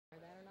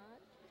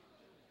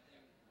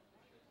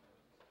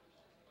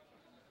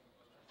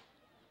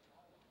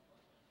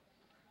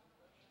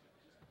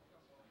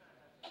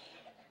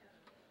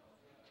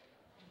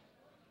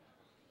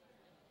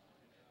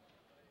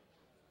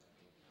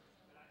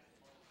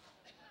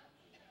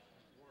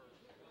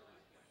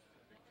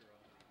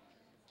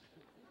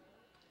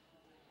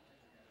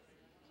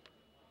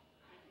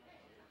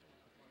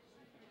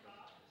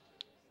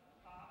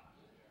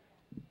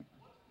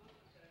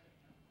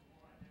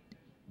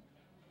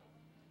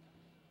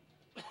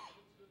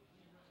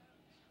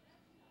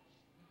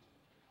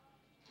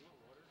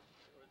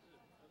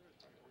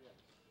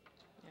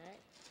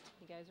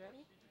guys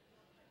ready?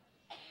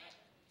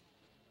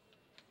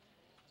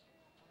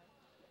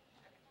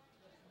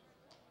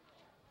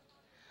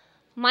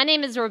 My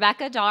name is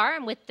Rebecca Dar.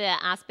 I'm with the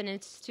Aspen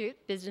Institute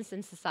Business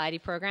and Society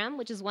Program,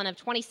 which is one of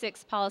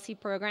 26 policy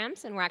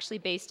programs, and we're actually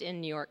based in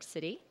New York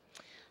City.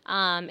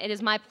 It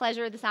is my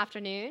pleasure this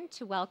afternoon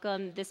to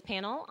welcome this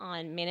panel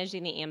on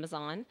managing the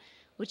Amazon,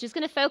 which is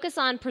going to focus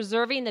on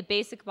preserving the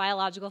basic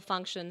biological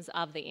functions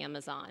of the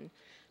Amazon.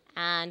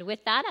 And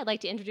with that, I'd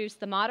like to introduce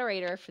the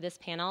moderator for this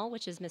panel,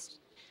 which is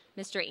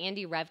Mr.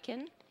 Andy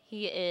Revkin.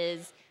 He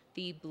is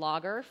the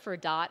blogger for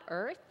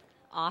 .earth,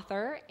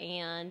 author,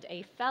 and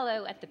a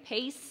fellow at the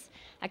PACE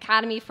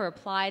Academy for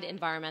Applied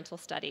Environmental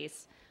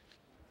Studies.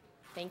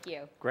 Thank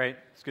you. Great.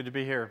 It's good to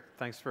be here.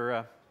 Thanks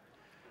for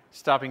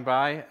stopping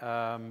by.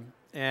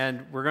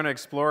 And we're going to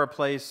explore a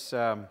place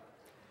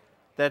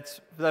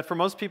that for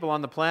most people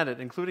on the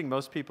planet, including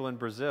most people in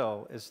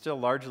Brazil, is still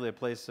largely a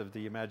place of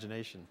the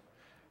imagination.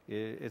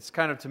 It's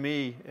kind of, to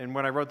me, and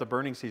when I wrote The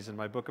Burning Season,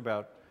 my book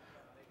about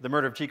the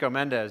murder of Chico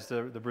Mendes,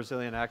 the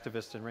Brazilian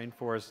activist and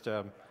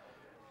rainforest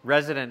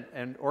resident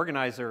and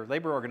organizer,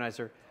 labor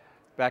organizer,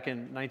 back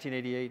in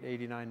 1988,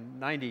 89,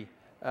 90,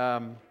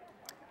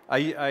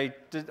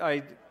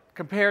 I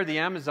compared the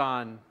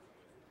Amazon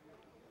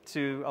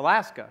to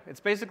Alaska. It's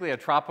basically a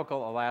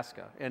tropical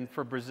Alaska. And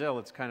for Brazil,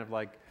 it's kind of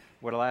like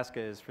what Alaska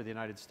is for the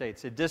United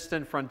States. A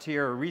distant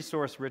frontier, a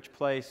resource-rich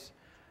place.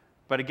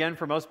 But again,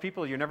 for most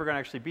people, you're never going to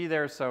actually be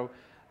there, so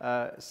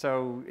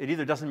it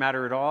either doesn't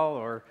matter at all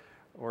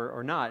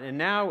or not. And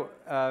now,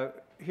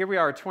 here we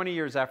are 20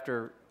 years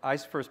after I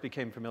first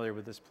became familiar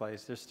with this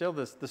place. There's still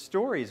the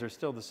stories are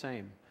still the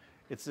same.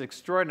 It's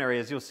extraordinary,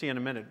 as you'll see in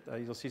a minute.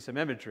 You'll see some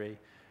imagery.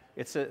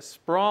 It's a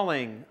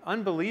sprawling,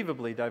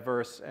 unbelievably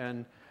diverse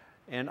and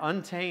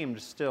untamed,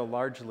 still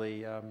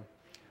largely,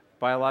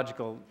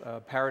 biological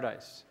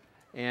paradise.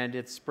 And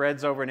it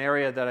spreads over an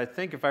area that I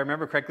think, if I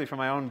remember correctly from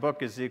my own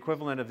book, is the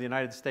equivalent of the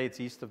United States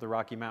east of the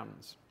Rocky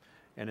Mountains.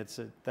 And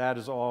that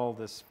is all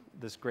this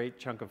great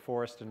chunk of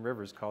forest and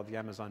rivers called the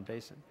Amazon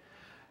Basin.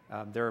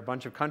 There are a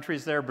bunch of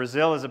countries there.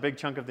 Brazil is a big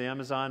chunk of the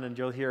Amazon, and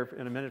you'll hear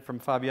in a minute from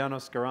Fabiano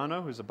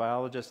Scarano, who's a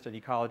biologist and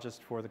ecologist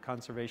for the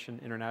Conservation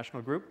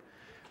International Group,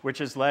 which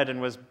is led and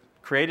was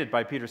created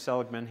by Peter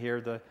Seligmann here,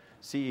 the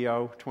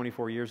CEO,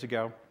 24 years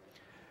ago.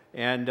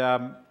 And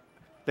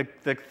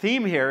the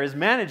theme here is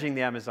managing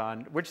the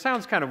Amazon, which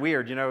sounds kind of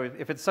weird, you know,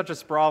 if it's such a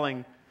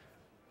sprawling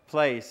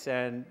place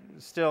and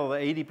still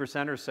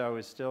 80% or so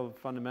is still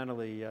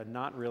fundamentally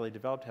not really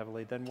developed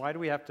heavily, then why do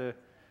we have to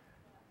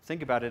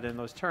think about it in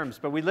those terms?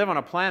 But we live on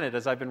a planet,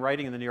 as I've been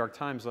writing in the New York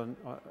Times and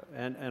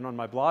on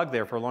my blog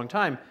there for a long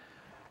time,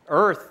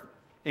 Earth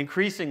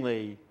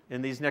increasingly,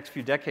 in these next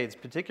few decades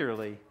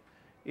particularly,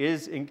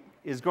 is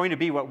going to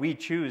be what we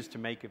choose to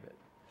make of it.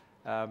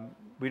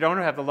 We don't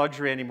have the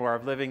luxury anymore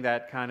of living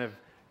that kind of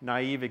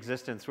naive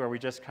existence where we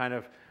just kind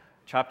of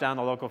chop down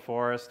the local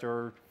forest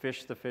or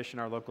fish the fish in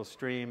our local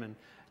stream.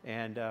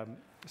 And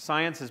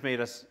science has made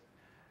us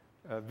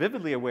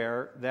vividly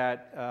aware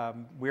that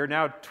we're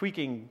now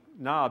tweaking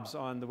knobs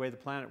on the way the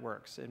planet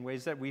works in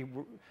ways that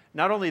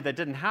not only that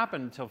didn't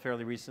happen until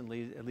fairly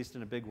recently, at least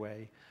in a big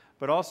way,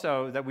 but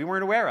also that we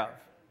weren't aware of.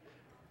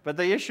 But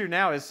the issue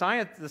now is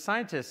the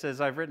scientists,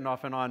 as I've written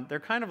off and on, they're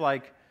kind of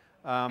like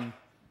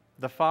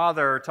the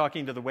father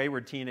talking to the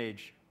wayward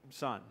teenage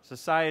son.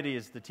 Society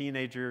is the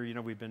teenager. You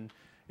know, we've been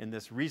in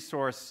this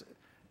resource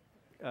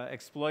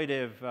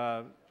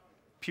exploitive,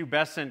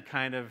 pubescent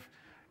kind of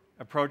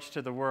approach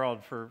to the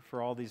world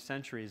for all these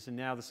centuries. And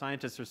now the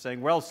scientists are saying,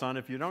 well, son,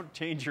 if you don't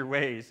change your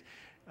ways,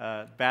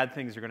 bad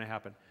things are going to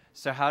happen.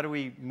 So how do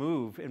we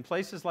move in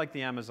places like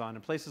the Amazon,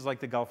 in places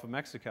like the Gulf of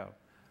Mexico,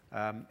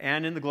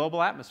 and in the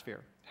global atmosphere?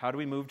 How do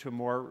we move to a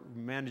more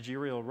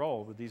managerial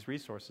role with these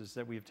resources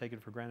that we have taken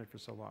for granted for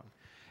so long?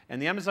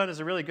 And the Amazon is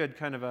a really good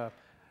kind of a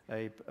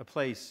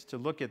place to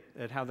look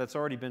at how that's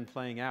already been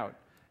playing out,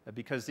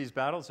 because these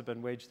battles have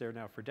been waged there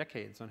now for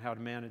decades on how to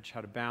manage,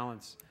 how to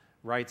balance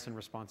rights and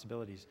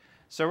responsibilities.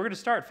 So we're going to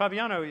start.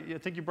 Fabiano, I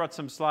think you brought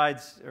some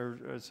slides or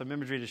some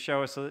imagery to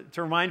show us,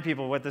 to remind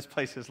people what this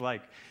place is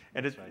like.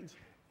 And That's right.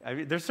 I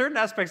mean, there's certain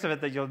aspects of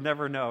it that you'll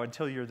never know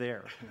until you're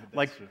there.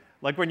 like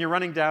when you're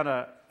running down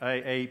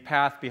a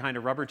path behind a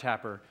rubber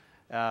tapper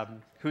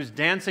who's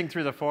dancing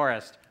through the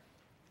forest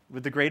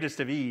with the greatest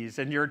of ease,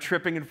 and you're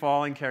tripping and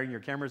falling, carrying your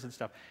cameras and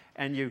stuff,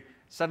 and you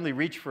suddenly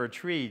reach for a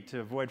tree to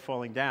avoid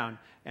falling down,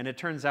 and it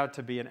turns out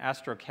to be an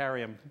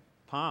astrocarium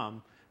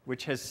palm,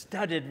 which has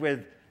studded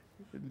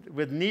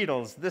with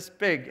needles this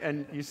big,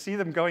 and you see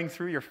them going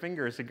through your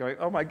fingers and going,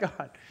 oh my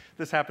God,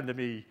 this happened to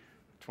me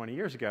 20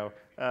 years ago.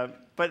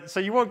 So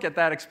you won't get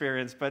that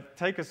experience, but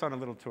take us on a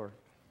little tour.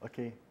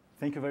 Okay,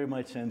 thank you very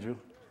much, Andrew.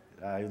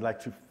 I'd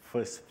like to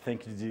first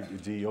thank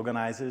the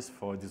organizers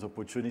for this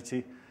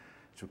opportunity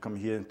to come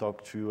here and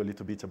talk to you a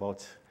little bit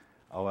about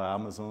our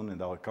Amazon and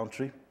our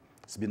country.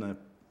 It's been a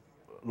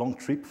long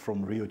trip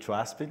from Rio to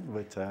Aspen,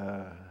 but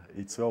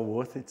it's well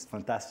worth it. It's a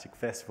fantastic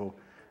festival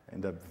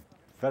and a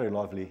very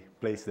lovely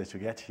place that you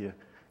get here.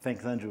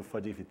 Thanks, Andrew,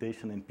 for the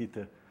invitation, and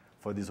Peter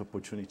for this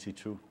opportunity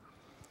too.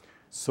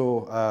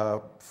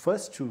 So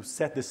first, to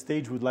set the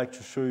stage, we'd like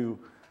to show you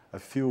a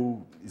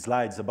few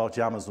slides about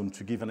the Amazon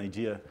to give an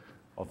idea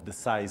of the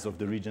size of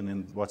the region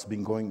and what's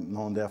been going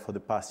on there for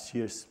the past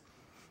years.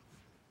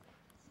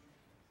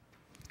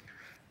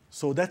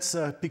 So that's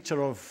a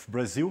picture of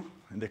Brazil,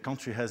 and the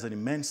country has an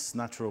immense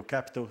natural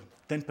capital,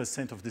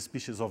 10% of the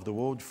species of the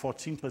world,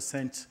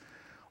 14%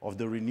 of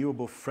the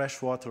renewable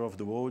fresh water of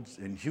the world,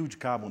 and huge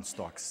carbon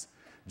stocks.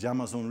 The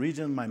Amazon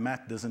region, my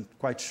map doesn't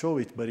quite show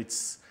it, but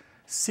it's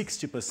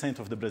 60%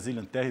 of the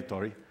Brazilian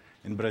territory,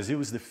 and Brazil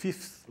is the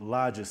 5th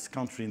largest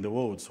country in the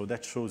world, so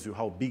that shows you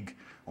how big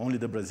only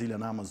the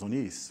Brazilian Amazon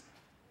is.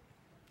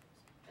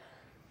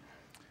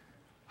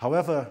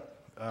 However,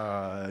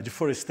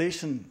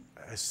 deforestation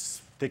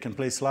has taken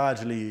place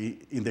largely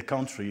in the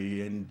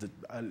country, and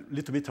a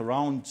little bit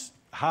around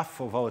half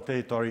of our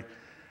territory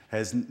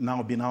has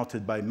now been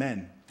altered by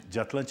man.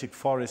 The Atlantic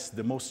forest,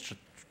 the most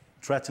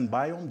threatened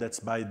biome,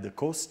 that's by the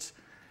coast,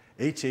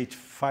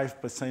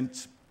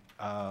 85%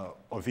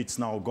 of it's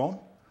now gone,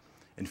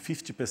 and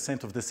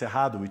 50% of the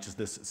Cerrado, which is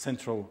the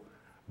central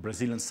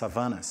Brazilian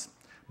savannas.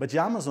 But the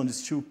Amazon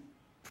is still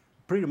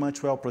pretty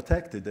much well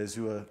protected, as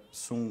you are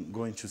soon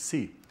going to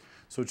see.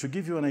 So to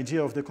give you an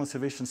idea of the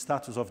conservation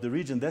status of the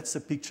region, that's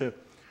a picture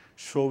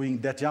showing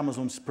that the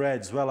Amazon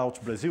spreads well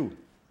out Brazil.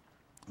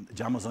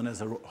 The Amazon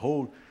as a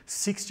whole,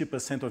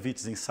 60% of it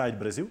is inside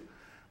Brazil,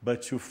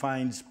 but you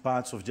find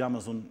parts of the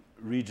Amazon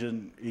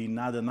region in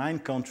other 9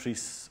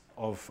 countries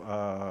of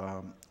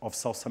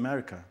South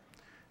America.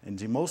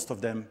 And in most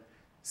of them,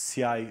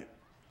 CI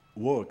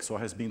works or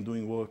has been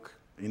doing work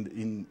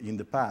in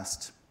the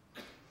past.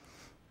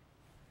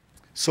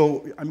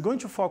 So I'm going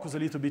to focus a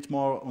little bit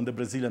more on the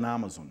Brazilian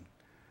Amazon.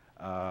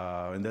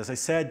 And as I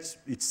said,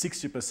 it's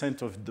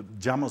 60% of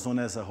the Amazon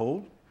as a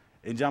whole.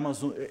 And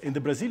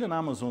the Brazilian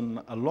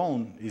Amazon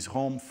alone is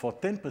home for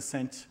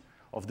 10%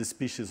 of the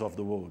species of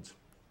the world.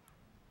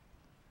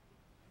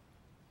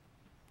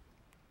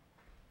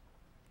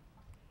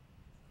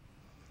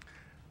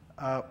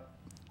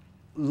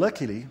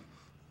 Luckily,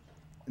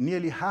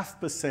 nearly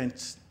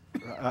 50%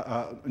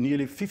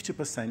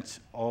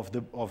 of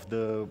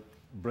the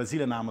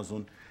Brazilian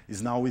Amazon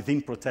is now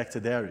within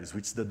protected areas,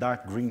 which is the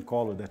dark green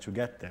color that you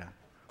get there.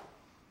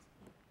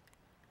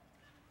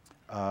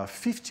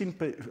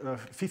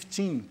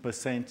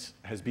 15%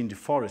 has been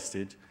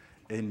deforested,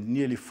 and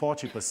nearly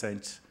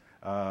 40%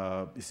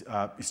 is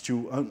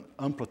still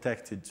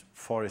unprotected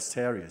forest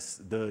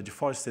areas. The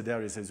deforested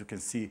areas, as you can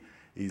see,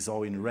 is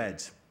all in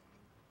red.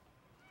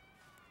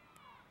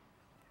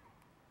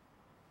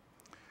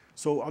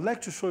 So I'd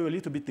like to show you a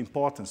little bit the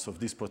importance of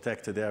these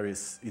protected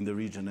areas in the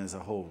region as a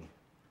whole.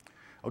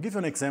 I'll give you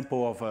an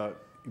example of an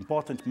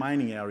important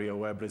mining area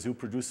where Brazil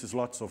produces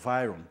lots of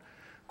iron,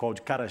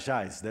 called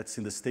Carajás. That's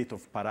in the state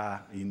of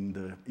Pará, in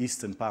the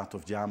eastern part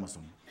of the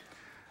Amazon.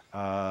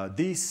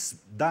 This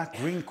dark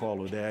green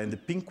color there and the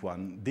pink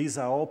one, these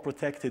are all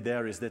protected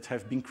areas that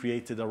have been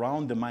created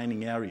around the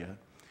mining area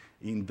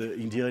in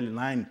the early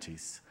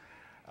 90s.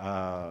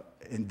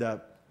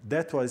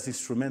 That was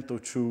instrumental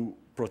to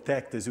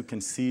protect, as you can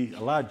see, a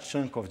large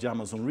chunk of the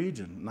Amazon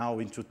region. Now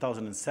in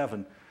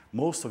 2007,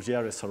 most of the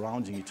area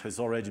surrounding it has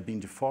already been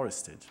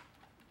deforested.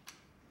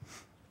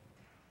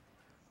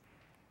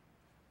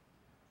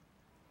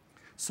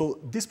 So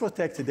these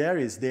protected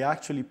areas, they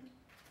actually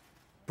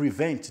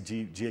prevent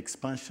the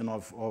expansion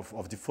of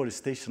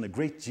deforestation a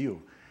great deal.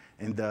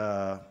 And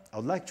I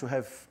would like to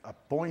have a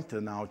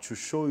pointer now to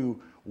show you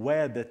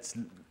where that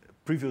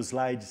previous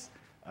slide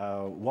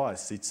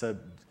was. It's a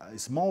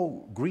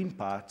small green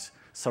part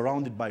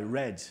surrounded by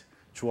red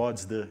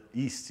towards the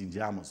east in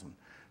the Amazon.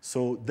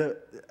 So the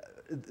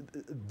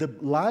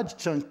large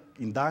chunk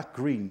in dark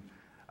green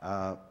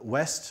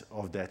west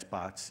of that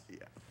part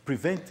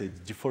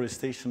prevented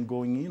deforestation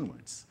going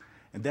inwards.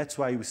 And that's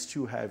why we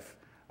still have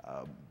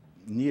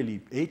nearly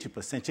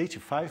 80%,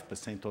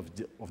 85%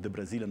 of the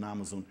Brazilian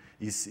Amazon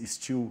is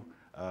still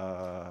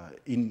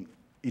in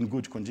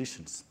good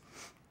conditions.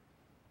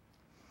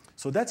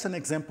 So that's an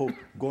example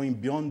going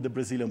beyond the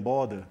Brazilian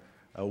border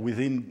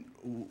within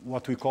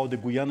what we call the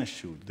Guiana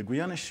Shield. The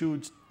Guiana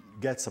Shield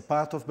gets a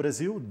part of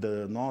Brazil,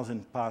 the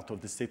northern part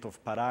of the state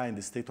of Pará and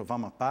the state of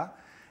Amapá,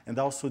 and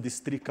also these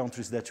 3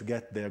 countries that you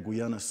get there,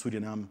 Guyana,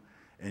 Suriname,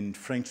 and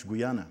French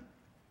Guiana.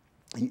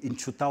 In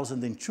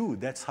 2002,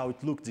 that's how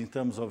it looked in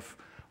terms of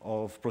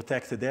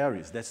protected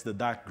areas. That's the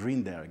dark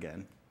green there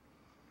again.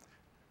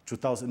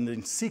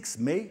 2006,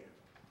 May,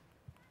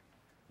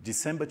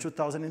 December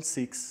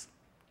 2006,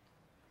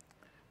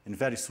 and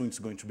very soon it's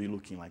going to be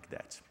looking like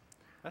that.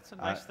 That's a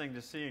nice thing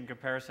to see in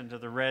comparison to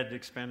the red,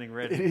 expanding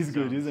red. It is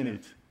good, isn't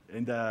it?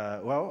 And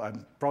well,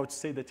 I'm proud to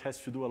say that has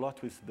to do a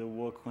lot with the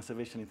work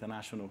Conservation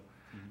International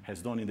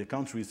has done in the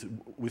country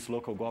with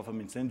local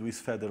governments and with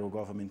federal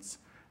governments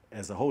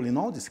as a whole, in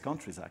all these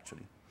countries,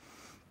 actually.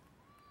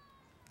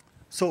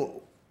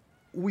 So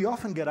we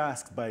often get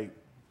asked by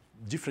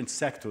different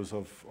sectors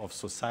of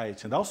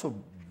society and also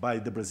by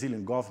the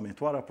Brazilian government,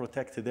 what are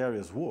protected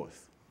areas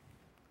worth?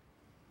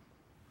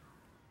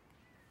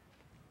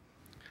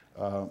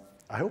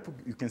 I hope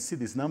you can see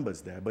these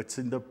numbers there, but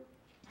in the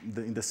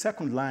in the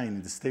second line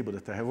in this table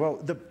that I have, well,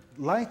 the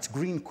light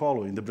green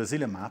color in the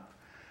Brazilian map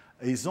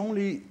is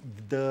only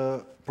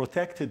the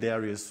protected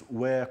areas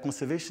where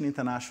Conservation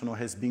International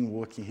has been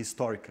working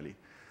historically.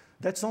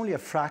 That's only a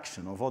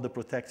fraction of all the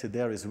protected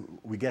areas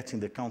we get in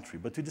the country.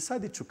 But we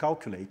decided to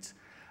calculate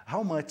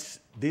how much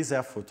this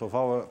effort of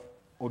our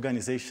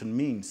organization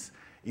means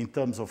in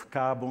terms of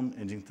carbon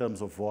and in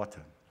terms of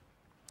water.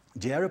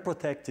 The area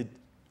protected,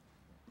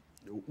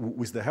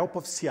 with the help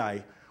of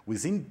CI,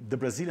 within the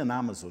Brazilian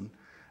Amazon,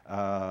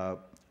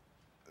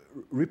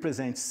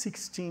 represents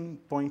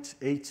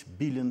 16.8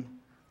 billion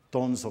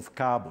tons of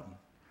carbon,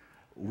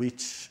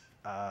 which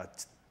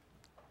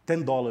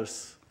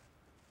 $10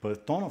 per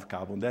ton of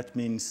carbon, that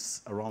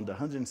means around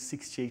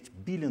 $168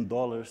 billion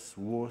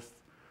worth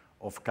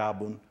of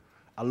carbon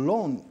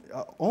alone,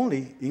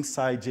 only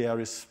inside the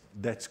areas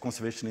that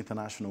Conservation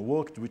International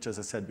worked, which, as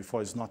I said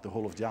before, is not the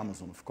whole of the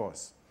Amazon, of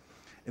course.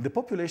 And the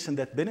population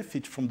that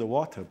benefits from the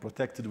water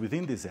protected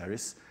within these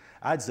areas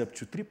adds up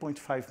to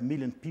 3.5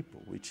 million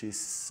people, which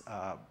is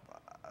a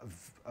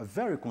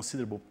very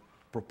considerable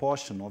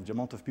proportion of the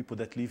amount of people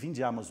that live in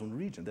the Amazon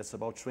region. That's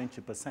about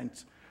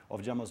 20%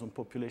 of the Amazon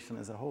population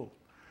as a whole.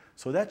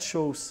 So that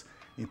shows,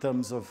 in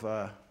terms of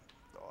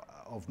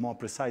more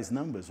precise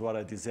numbers, what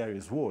are these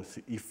areas worth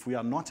if we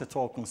are not at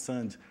all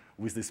concerned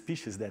with the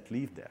species that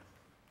live there.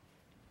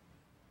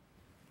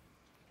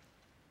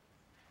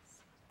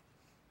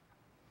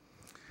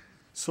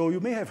 So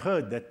you may have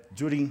heard that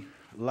during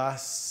the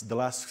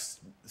last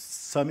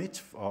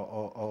summit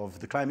of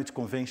the Climate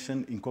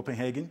Convention in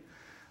Copenhagen,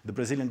 the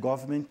Brazilian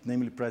government,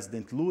 namely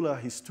President Lula,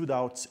 he stood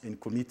out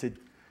and committed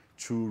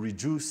to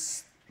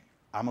reduce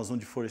Amazon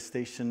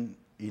deforestation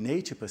in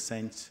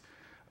 80%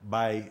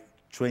 by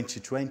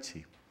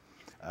 2020.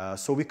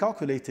 So we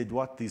calculated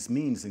what this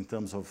means in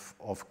terms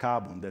of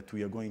carbon that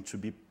we are going to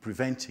be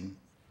preventing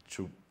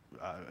to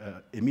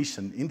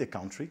emission in the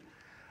country,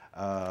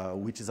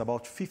 which is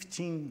about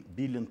 15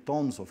 billion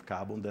tons of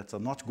carbon that are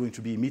not going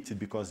to be emitted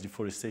because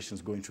deforestation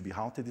is going to be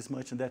halted this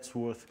much, and that's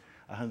worth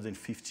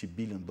 $150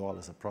 billion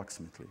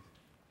approximately.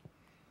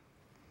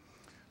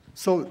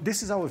 So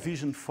this is our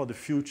vision for the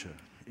future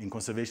in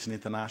Conservation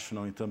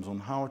International in terms on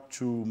how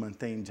to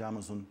maintain the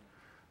Amazon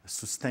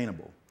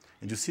sustainable.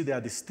 And you see there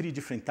are these three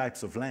different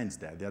types of lands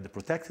there. There are the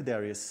protected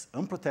areas,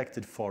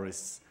 unprotected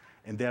forests,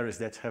 and the areas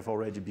that have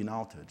already been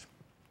altered.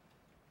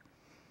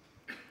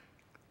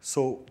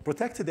 So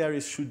protected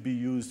areas should be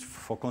used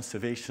for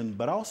conservation,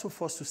 but also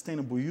for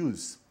sustainable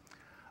use.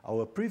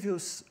 Our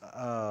previous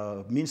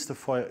Minister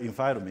for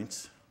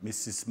Environment,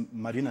 Mrs.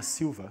 Marina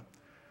Silva,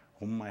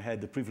 whom I had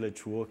the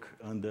privilege to work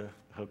under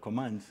her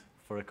command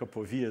for a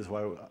couple of years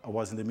while I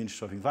was in the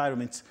Ministry of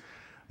Environment,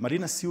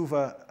 Marina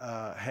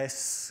Silva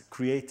has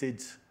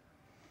created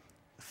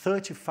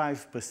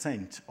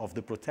 35% of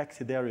the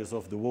protected areas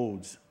of the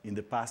world in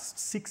the past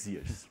 6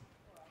 years.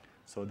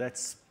 So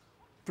that's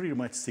pretty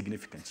much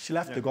significant. She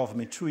left the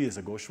government 2 years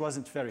ago. She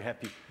wasn't very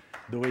happy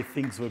the way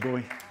things were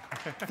going.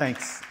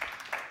 Thanks.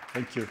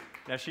 Thank you.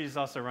 Yeah, she's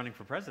also running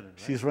for president,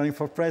 right? She's running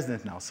for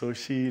president now. So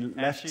she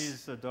left. And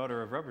she's a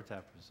daughter of rubber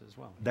tappers as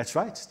well. That's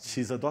right.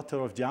 She's a daughter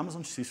of the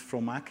Amazon. She's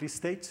from Acre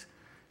State.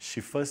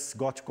 She first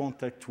got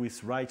contact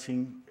with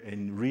writing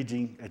and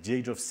reading at the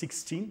age of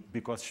 16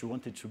 because she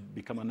wanted to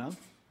become a nun.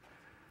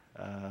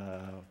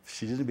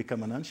 She didn't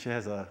become a nun. She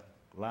has a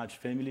large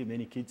family,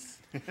 many kids.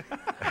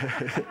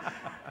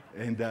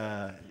 And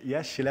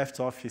yes, she left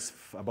office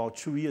about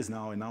 2 years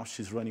now, and now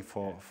she's running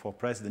for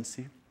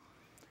presidency.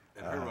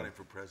 And her running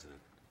for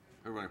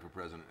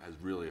president has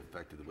really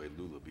affected the way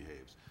Lula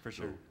behaves. For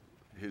sure.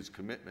 So his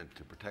commitment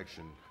to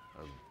protection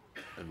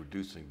and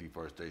reducing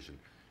deforestation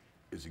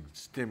is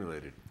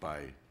stimulated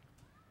by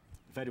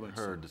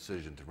her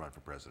decision to run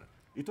for president.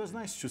 It was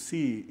nice to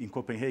see in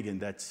Copenhagen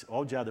that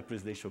all the other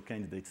presidential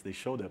candidates, they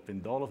showed up,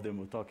 and all of them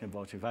were talking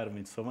about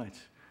environment so much.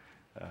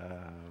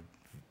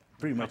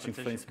 Pretty much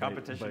influenced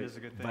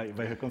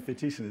by her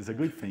competition is a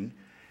good thing.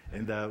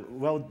 And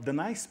well, the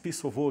nice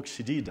piece of work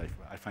she did,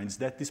 I find, is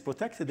that these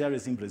protected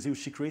areas in Brazil,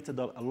 she created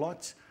a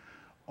lot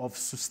of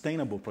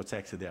sustainable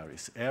protected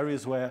areas,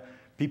 areas where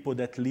people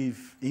that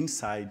live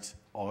inside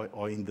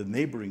or in the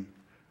neighboring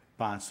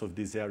parts of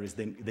these areas,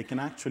 they can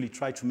actually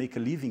try to make a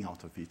living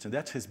out of it. And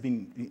that has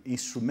been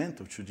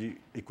instrumental to the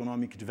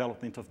economic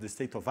development of the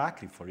state of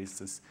Acre, for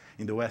instance,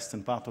 in the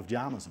western part of the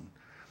Amazon.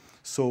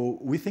 So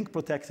we think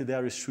protected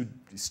areas should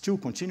still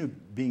continue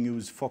being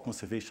used for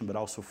conservation, but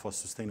also for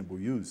sustainable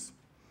use.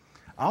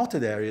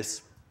 Altered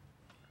areas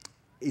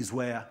is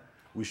where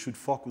we should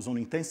focus on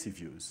intensive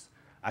use,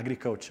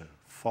 agriculture,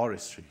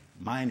 forestry,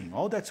 mining,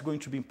 all that's going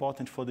to be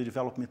important for the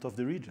development of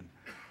the region.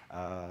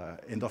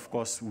 And of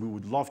course, we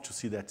would love to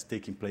see that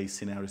taking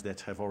place in areas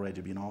that have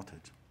already been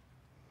altered.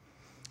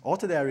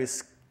 Altered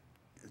areas,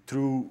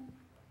 through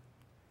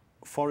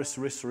forest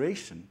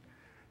restoration,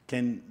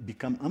 can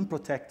become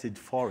unprotected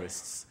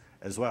forests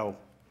as well.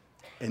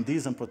 And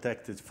these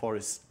unprotected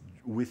forests,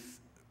 with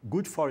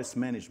good forest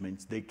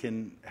management, they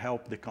can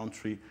help the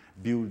country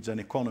build an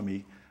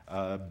economy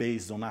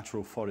based on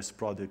natural forest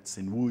products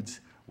and wood,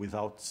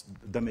 without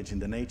damaging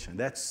the nature. And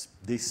that's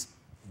this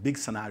big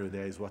scenario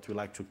there is what we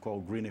like to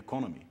call green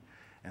economy.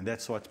 And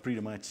that's what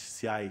pretty much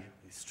CI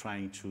is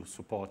trying to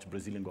support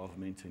Brazilian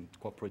government and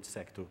corporate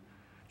sector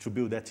to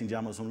build that in the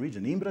Amazon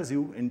region, in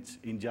Brazil and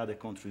in the other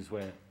countries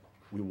where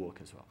we work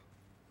as well.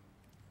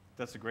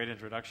 That's a great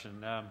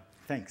introduction.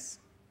 Thanks.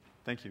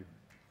 Thank you.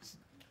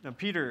 Now,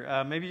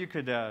 Peter, maybe you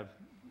could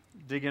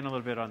dig in a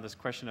little bit on this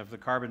question of the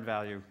carbon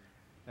value.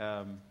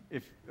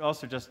 If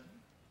also just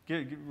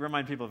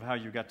remind people of how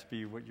you got to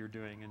be what you're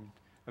doing, and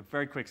a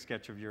very quick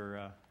sketch of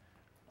your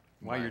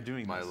why you're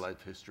doing my this.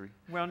 life history.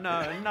 Well,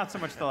 no, not so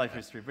much the life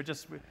history, but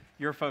just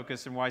your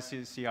focus and why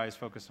CI is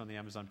focused on the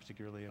Amazon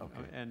particularly,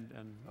 and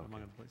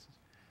among other places.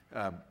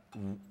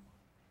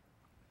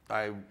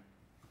 I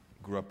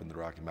grew up in the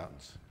Rocky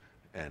Mountains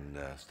and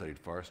studied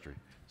forestry,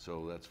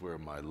 so that's where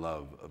my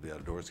love of the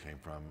outdoors came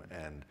from.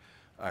 And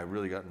I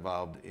really got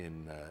involved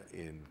in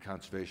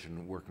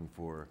conservation, working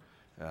for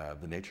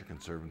the Nature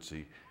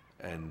Conservancy,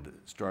 and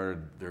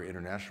started their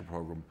international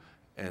program.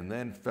 And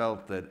then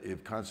felt that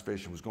if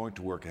conservation was going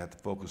to work, it had to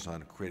focus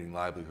on creating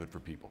livelihood for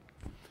people.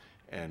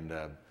 And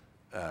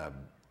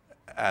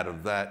out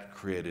of that,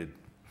 created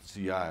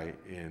CI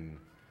in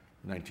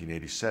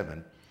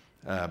 1987.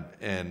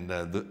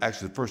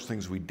 Actually, the first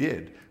things we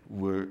did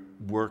were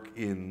work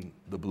in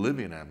the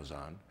Bolivian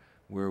Amazon,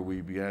 where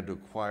we began to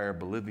acquire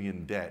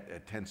Bolivian debt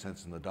at 10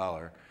 cents on the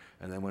dollar,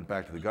 and then went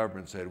back to the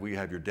government and said, we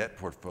have your debt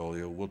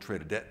portfolio, we'll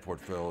trade a debt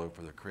portfolio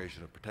for the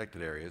creation of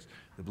protected areas.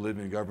 The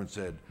Bolivian government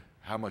said,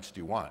 how much do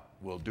you want?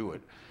 We'll do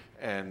it.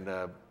 And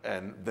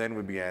then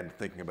we began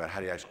thinking about how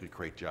do you actually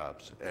create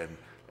jobs.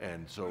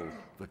 And so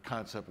the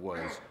concept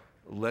was,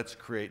 let's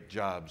create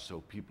jobs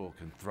so people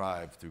can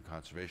thrive through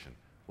conservation.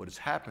 What has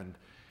happened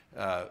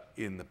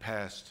in the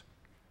past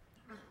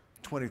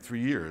 23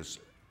 years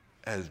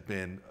has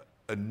been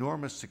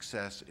enormous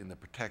success in the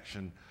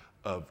protection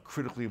of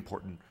critically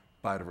important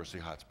biodiversity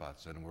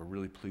hotspots, and we're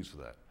really pleased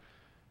with that.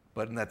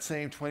 But in that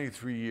same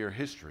 23-year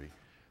history,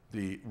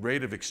 the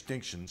rate of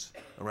extinctions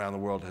around the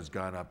world has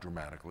gone up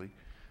dramatically.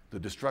 The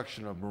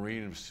destruction of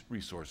marine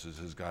resources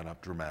has gone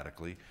up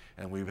dramatically,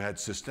 and we've had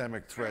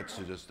systemic threats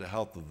to just the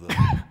health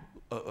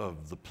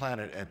of the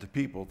planet and to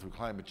people through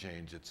climate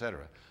change, et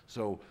cetera.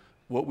 So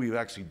what we've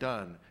actually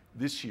done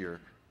this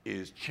year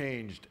is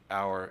changed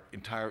our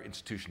entire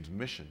institution's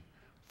mission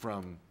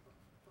from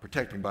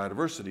protecting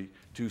biodiversity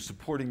to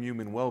supporting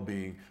human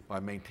well-being by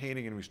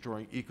maintaining and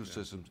restoring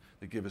ecosystems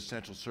that give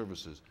essential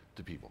services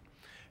to people.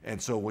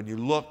 And so when you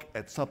look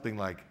at something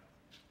like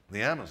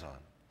the Amazon,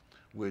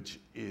 which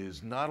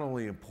is not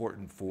only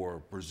important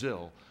for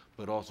Brazil,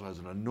 but also has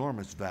an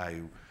enormous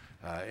value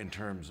in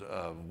terms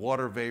of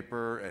water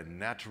vapor and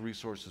natural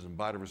resources and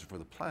biodiversity for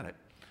the planet,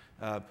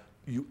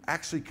 you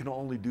actually can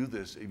only do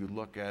this if you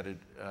look at it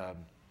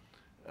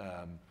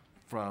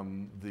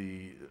from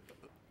the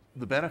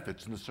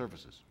benefits and the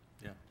services.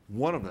 Yeah.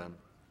 One of them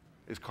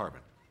is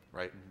carbon,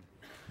 right?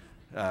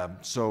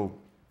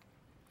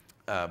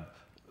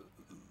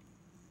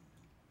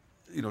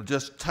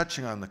 Just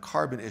touching on the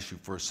carbon issue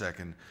for a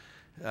second,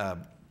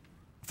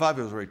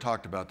 Fabio's already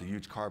talked about the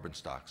huge carbon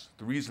stocks.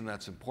 The reason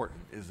that's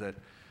important is that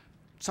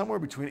somewhere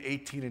between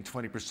 18 and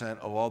 20%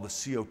 of all the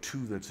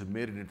CO2 that's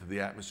emitted into the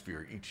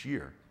atmosphere each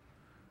year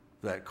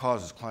that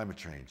causes climate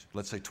change,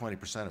 let's say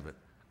 20% of it,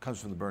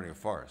 comes from the burning of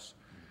forests.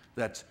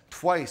 That's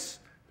twice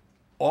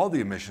all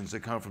the emissions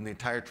that come from the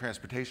entire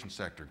transportation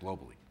sector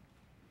globally.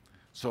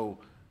 So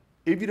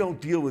if you don't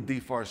deal with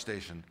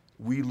deforestation,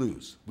 we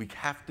lose. We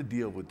have to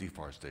deal with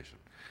deforestation.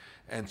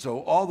 And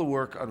so all the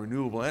work on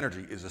renewable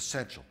energy is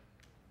essential.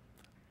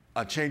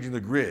 On changing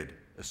the grid,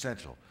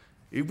 essential.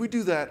 If we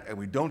do that and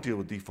we don't deal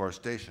with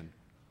deforestation,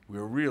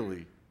 we're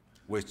really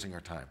wasting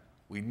our time.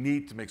 We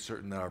need to make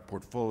certain that our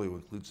portfolio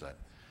includes that.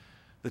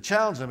 The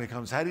challenge then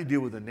becomes, how do you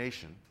deal with a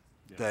nation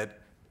that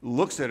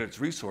looks at its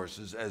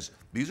resources as,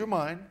 these are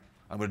mine,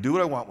 I'm going to do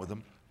what I want with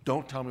them,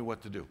 don't tell me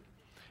what to do.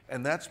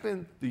 And that's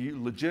been the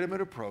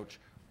legitimate approach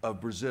of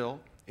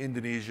Brazil,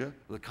 Indonesia,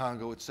 the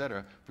Congo, et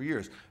cetera, for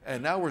years.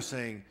 And now we're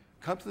saying,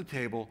 come to the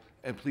table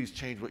and please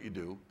change what you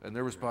do. And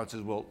their response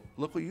is, well,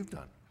 look what you've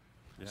done.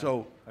 Yeah,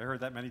 so I heard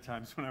that many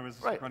times when I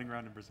was running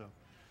around in Brazil.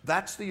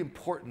 That's the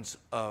importance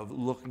of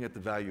looking at the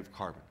value of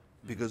carbon.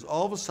 Because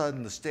all of a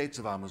sudden, the states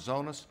of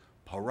Amazonas,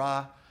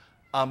 Pará,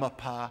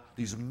 Amapá,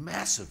 these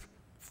massive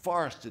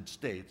forested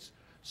states,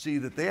 see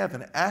that they have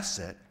an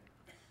asset,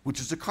 which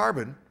is the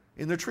carbon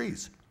in their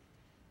trees.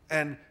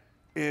 And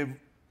if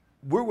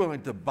we're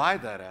willing to buy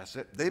that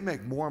asset, they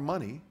make more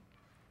money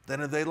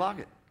than if they log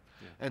it.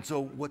 Yeah. And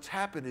so what's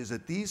happened is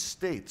that these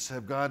states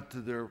have gone to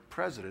their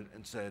president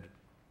and said,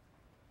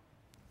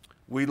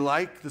 we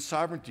like the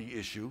sovereignty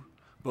issue,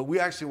 but we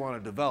actually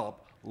want to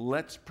develop,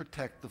 let's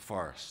protect the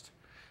forest.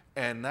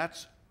 And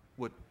that's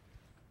what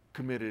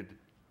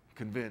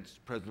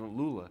convinced President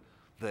Lula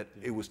that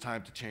it was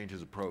time to change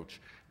his approach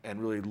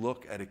and really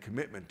look at a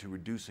commitment to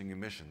reducing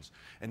emissions.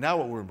 And now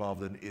what we're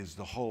involved in is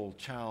the whole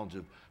challenge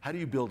of how do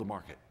you build a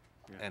market?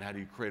 And how do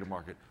you create a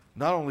market,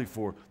 not only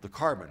for the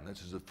carbon,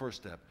 this is the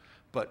first step,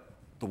 but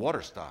the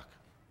water stock,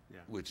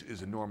 which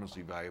is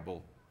enormously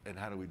valuable and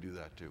how do we do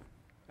that too?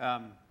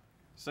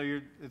 So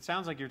it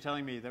sounds like you're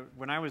telling me that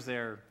when I was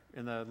there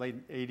in the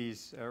late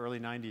 80s, early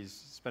 90s,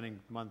 spending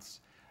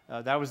months,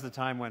 that was the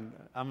time when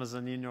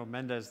Amazonino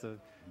Mendez,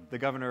 the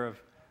governor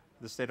of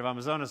the state of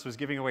Amazonas, was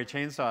giving away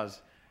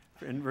chainsaws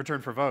in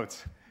return for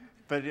votes.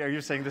 But are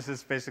you saying this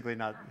is basically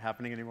not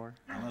happening anymore?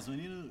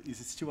 Amazonino is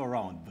still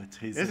around,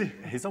 but Is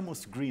he's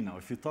almost green now.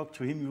 If you talk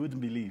to him, you wouldn't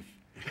believe.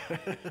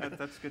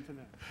 That's good to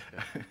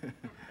know.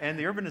 And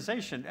the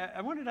urbanization,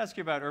 I wanted to ask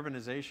you about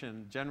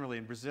urbanization generally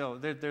in Brazil.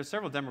 There's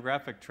several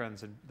demographic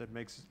trends that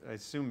I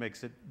assume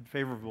makes it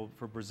favorable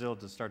for Brazil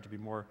to start to be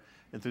more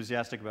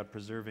enthusiastic about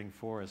preserving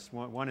forests.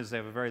 One is they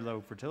have a very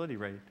low fertility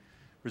rate.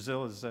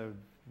 Brazil is,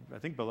 I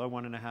think, below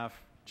 1.5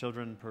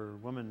 children per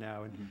woman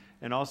now.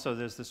 And also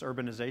there's this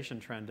urbanization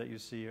trend that you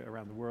see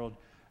around the world.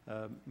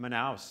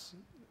 Manaus,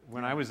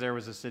 when I was there,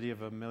 was a city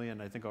of 1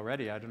 million, I think,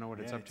 already. I don't know what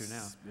it's up to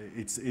now.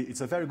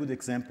 It's a very good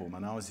example.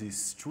 Manaus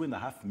is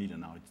 2.5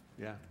 million now.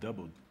 It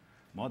doubled,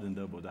 more than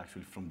doubled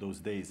actually from those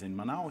days. And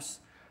Manaus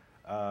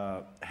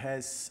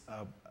has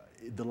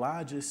the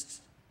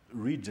largest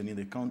region in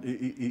the country,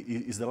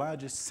 is the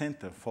largest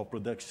center for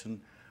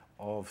production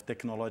of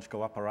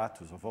technological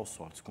apparatus of all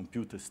sorts,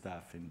 computer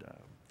stuff and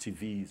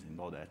TVs and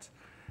all that.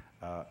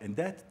 And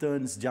that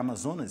turns the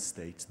Amazonas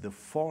state the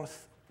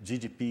 4th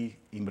GDP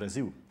in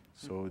Brazil.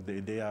 So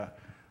they are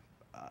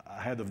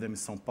ahead of them in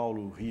São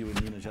Paulo, Rio,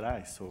 and Minas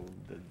Gerais, so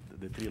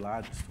the 3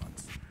 largest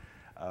ones.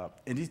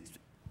 And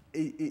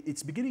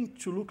it's beginning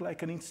to look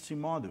like an interesting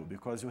model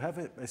because you have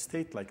a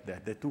state like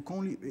that took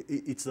only,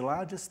 it's the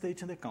largest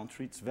state in the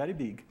country, it's very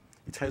big.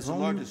 It has it's the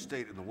largest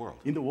state in the world.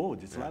 In the world,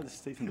 it's the largest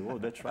state in the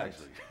world, that's right.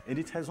 And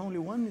it has only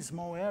one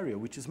small area,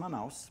 which is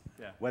Manaus,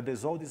 where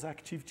there's all this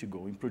activity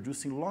going,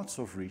 producing lots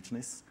of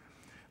richness.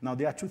 Now,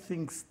 there are 2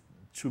 things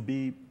to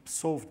be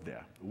solved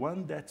there.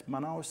 One, that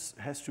Manaus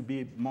has to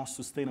be more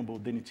sustainable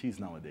than it is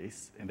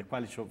nowadays, and the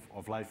quality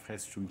of life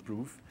has to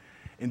improve.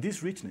 And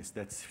this richness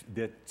that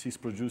is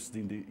produced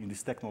in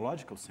this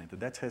technological center,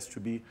 that has to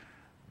be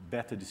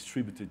better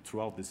distributed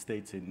throughout the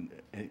states and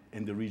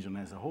the region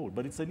as a whole.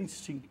 But it's an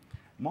interesting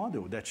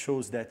model that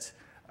shows that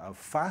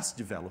fast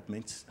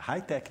developments,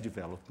 high-tech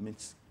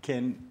developments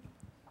can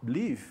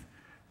live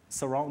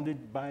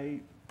surrounded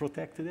by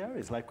protected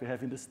areas like we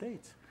have in the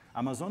States.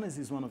 Amazonas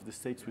is one of the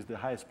states with the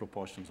highest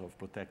proportions of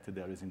protected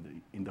areas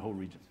in the whole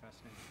region. That's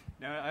fascinating.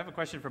 Now, I have a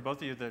question for both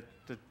of you that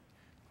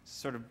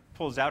sort of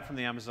pulls out from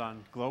the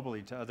Amazon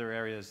globally to other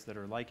areas that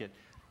are like it.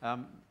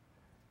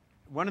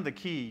 One of the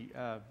key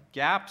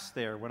gaps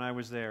there when I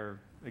was there,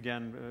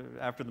 again,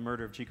 after the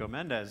murder of Chico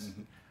Mendes,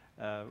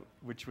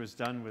 which was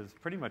done with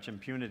pretty much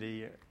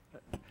impunity.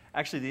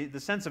 Actually, the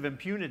sense of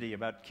impunity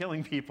about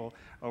killing people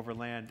over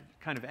land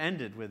kind of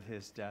ended with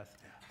his death.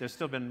 There's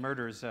still been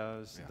murders,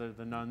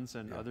 the nuns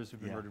and others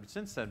who've been murdered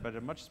since then, but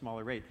at a much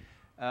smaller rate.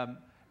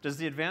 Does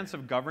the advance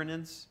of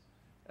governance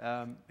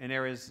in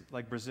areas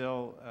like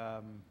Brazil,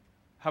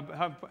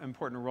 how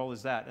important a role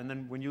is that? And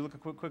then when you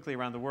look quickly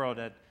around the world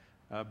at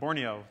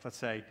Borneo, let's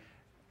say,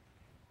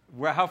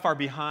 how far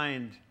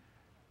behind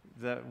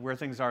where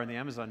things are in the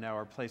Amazon now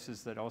are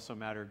places that also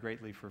matter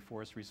greatly for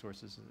forest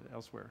resources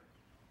elsewhere?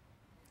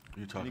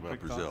 You talk about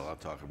Brazil, I'll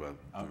talk about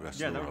the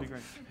rest of the world. Yeah,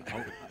 that would be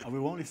great. I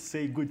will only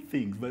say good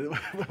things,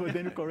 but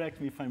then you correct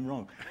me if I'm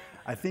wrong.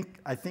 I think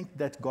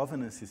that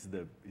governance is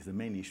the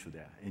main issue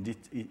there, and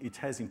it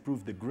has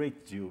improved a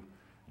great deal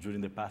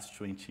during the past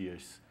 20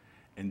 years,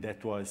 and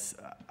that was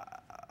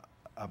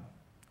a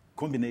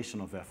combination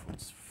of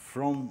efforts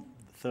from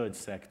third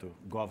sector,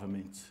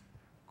 government,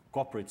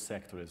 corporate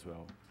sector as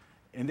well,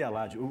 and they are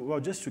large. Well,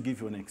 just to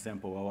give you an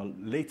example, our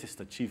latest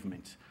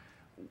achievement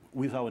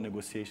with our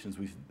negotiations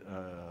with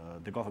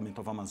the government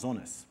of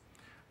Amazonas,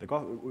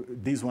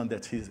 this one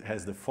that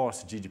has the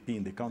 4th GDP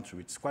in the country,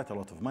 which is quite a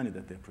lot of money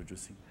that they're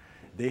producing,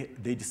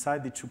 they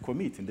decided to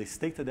commit, and they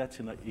stated that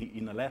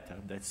in a letter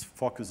that's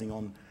focusing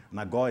on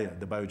Nagoya,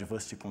 the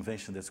biodiversity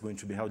convention that's going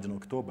to be held in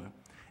October.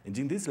 And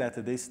in this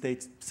letter, they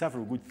state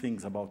several good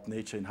things about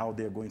nature and how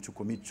they're going to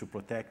commit to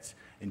protect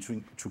and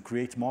to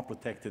create more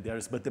protected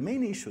areas. But the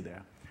main issue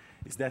there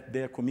is that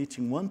they're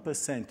committing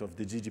 1% of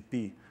the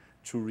GDP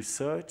to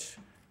research,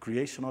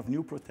 creation of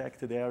new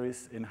protected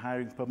areas, and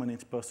hiring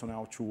permanent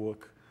personnel to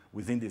work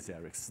within these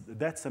areas.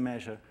 That's a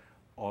measure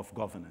of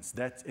governance.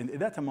 And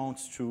that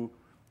amounts to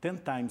 10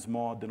 times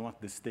more than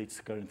what the state's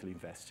currently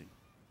investing.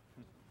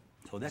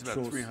 So that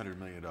shows about $300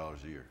 million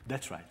a year.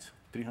 That's right,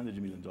 $300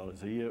 million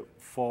a year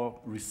for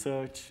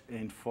research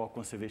and for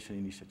conservation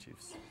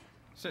initiatives.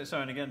 So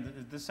and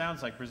again, this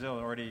sounds like Brazil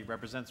already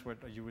represents what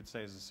you would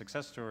say is a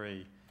success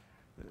story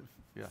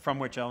from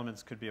which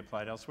elements could be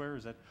applied elsewhere.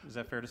 Is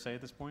that fair to say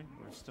at this point,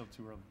 or it's still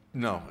too early?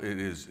 No, it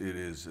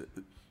is.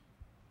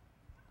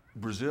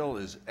 Brazil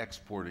is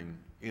exporting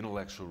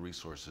intellectual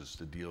resources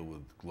to deal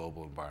with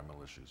global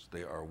environmental issues.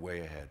 They are way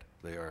ahead.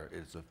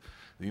 The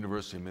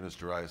University of Minas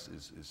Gerais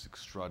is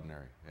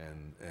extraordinary,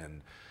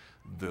 and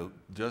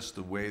just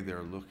the way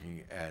they're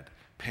looking at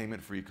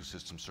payment for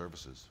ecosystem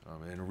services.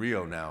 In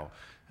Rio now,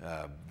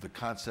 the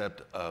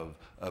concept of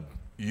a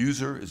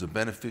user is a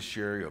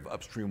beneficiary of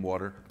upstream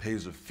water,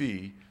 pays a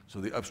fee, so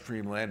the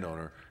upstream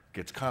landowner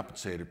gets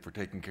compensated for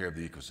taking care of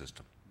the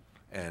ecosystem.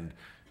 And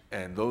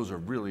those are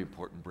really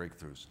important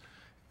breakthroughs.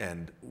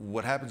 And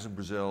what happens in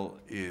Brazil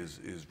is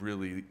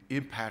really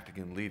impacting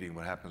and leading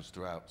what happens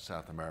throughout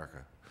South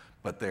America,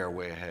 but they are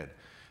way ahead.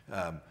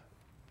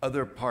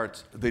 Other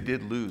parts, they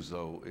did lose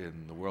though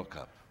in the World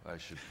Cup. I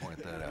should point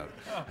that out.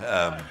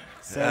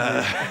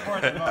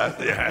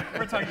 Yeah.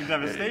 We're talking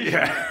devastation.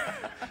 Yeah.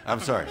 I'm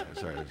sorry.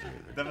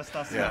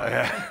 Devastation.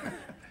 Yeah.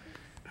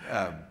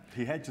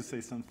 He had to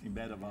say something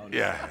bad about it.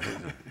 Yeah.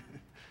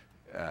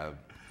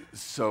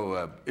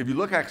 So if you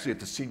look actually at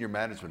the senior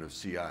management of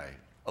CI,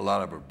 a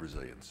lot of them are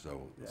Brazilians.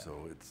 So there's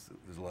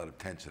a lot of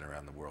tension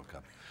around the World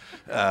Cup.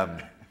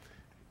 But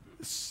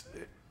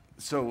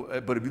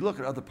if you look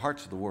at other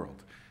parts of the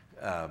world,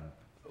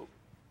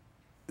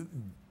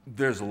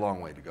 there's a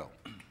long way to go.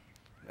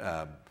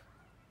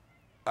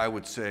 I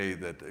would say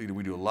that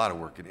we do a lot of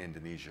work in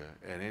Indonesia,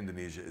 and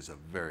Indonesia is a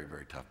very,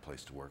 very tough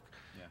place to work.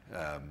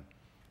 Yeah.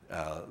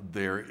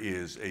 There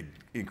is an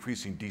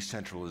increasing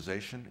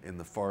decentralization in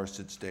the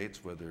forested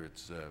states, whether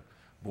it's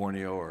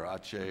Borneo or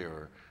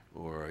Aceh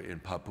or in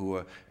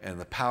Papua, and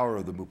the power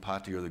of the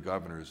Bupati or the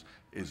governors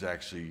is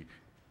actually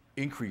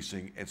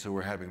increasing, and so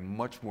we're having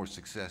much more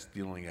success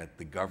dealing at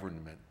the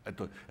government,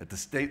 at the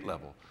state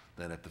level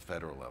than at the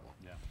federal level.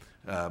 Yeah.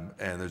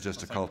 And there's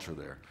just a culture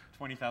there.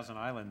 20,000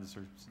 islands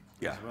or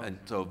yeah, as well. And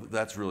so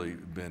that's really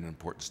been an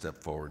important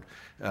step forward.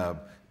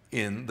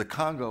 In the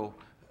Congo,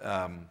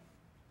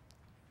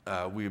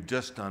 we have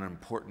just done an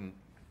important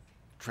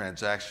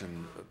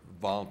transaction,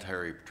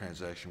 voluntary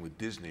transaction with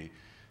Disney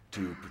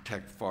to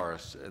protect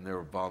forests, and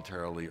they're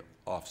voluntarily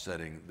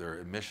offsetting their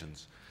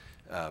emissions.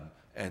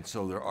 And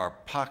so there are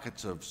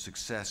pockets of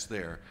success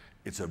there.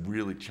 It's a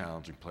really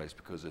challenging place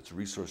because it's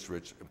resource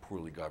rich and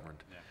poorly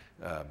governed.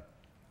 Yeah.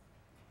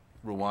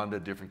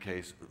 Rwanda, different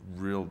case,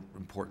 real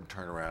important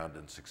turnaround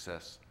and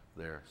success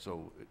there.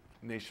 So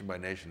nation by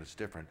nation, it's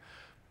different,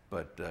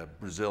 but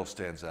Brazil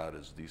stands out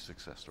as the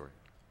success story.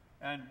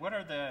 And what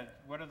are the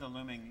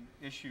looming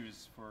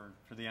issues for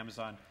the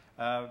Amazon?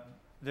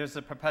 There's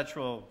a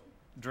perpetual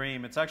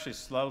dream. It's actually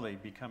slowly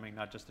becoming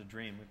not just a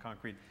dream, but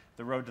concrete.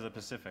 The road to the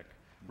Pacific,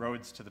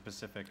 roads to the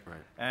Pacific.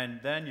 Right. And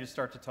then you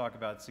start to talk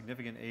about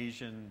significant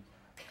Asian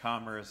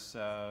commerce,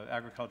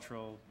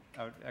 agricultural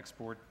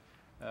export,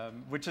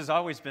 which has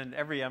always been,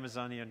 every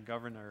Amazonian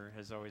governor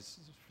has always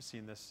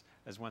seen this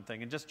as one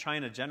thing. And just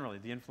China generally,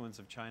 the influence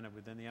of China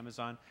within the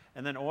Amazon.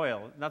 And then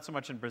oil, not so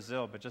much in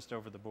Brazil, but just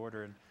over the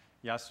border in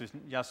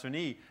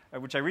Yasuni,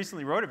 which I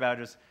recently wrote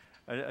about. Is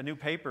a new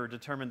paper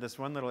determined this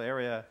one little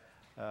area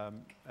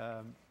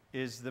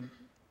is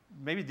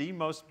maybe the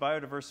most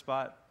biodiverse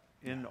spot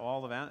in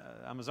all of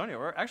Amazonia,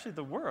 or actually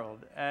the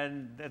world.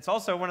 And it's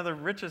also one of the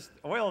richest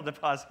oil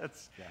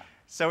deposits. Yeah.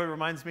 So it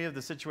reminds me of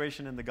the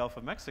situation in the Gulf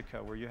of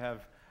Mexico, where you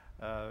have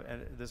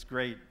this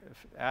great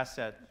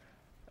asset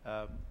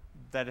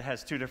that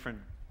has two different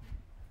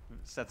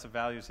sets of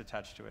values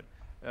attached to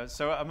it.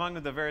 So among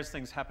the various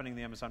things happening in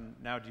the Amazon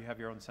now, do you have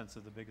your own sense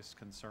of the biggest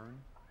concern?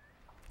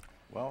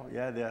 Well,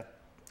 yeah, there are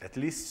at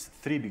least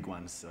three big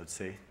ones, I would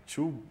say.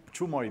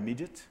 Two more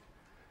immediate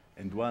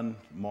and one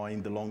more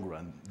in the long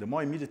run. The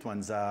more immediate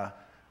ones are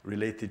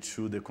related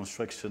to the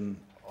construction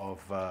of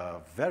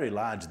a very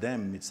large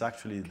dam. It's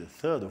actually the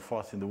third or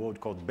fourth in the world,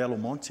 called Belo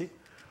Monte.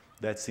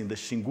 That's in the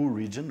Xingu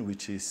region,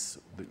 which is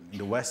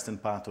the western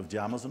part of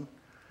the Amazon.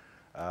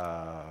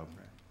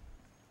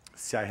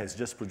 CI has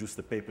just produced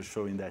a paper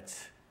showing that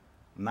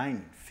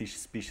 9 fish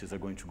species are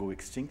going to go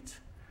extinct.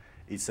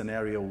 It's an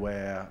area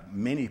where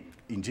many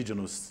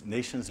indigenous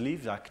nations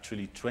live,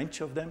 actually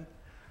 20 of them.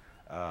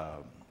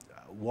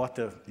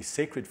 Water is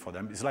sacred for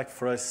them. It's like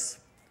for us,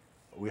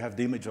 we have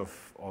the image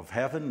of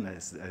heaven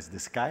as the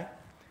sky.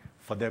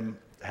 For them,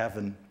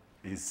 heaven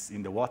is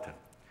in the water.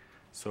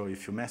 So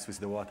if you mess with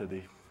the water,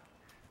 they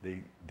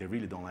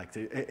really don't like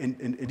it.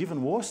 And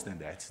even worse than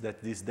that,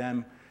 that this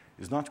dam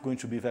is not going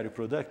to be very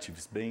productive.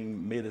 It's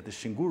being made at the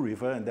Xingu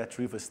River, and that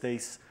river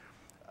stays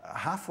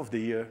half of the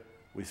year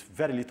with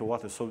very little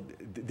water. So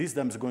this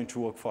dam is going to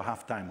work for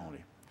half time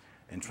only.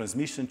 And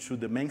transmission to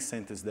the main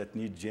centers that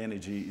need the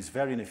energy is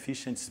very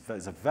inefficient.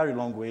 It's a very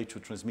long way to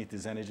transmit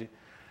this energy.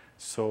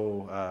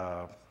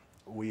 So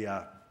we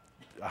are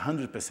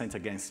 100%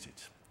 against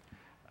it.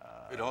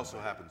 It also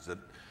happens that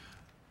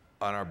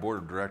on our board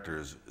of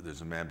directors,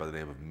 there's a man by the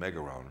name of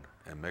Megaron,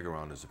 and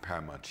Megaron is the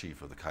paramount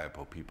chief of the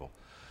Kayapo people.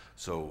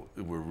 So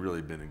we've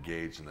really been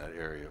engaged in that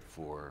area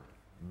for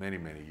many,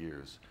 many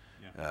years.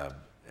 Yeah.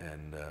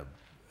 And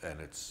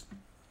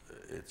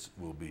it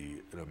will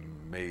be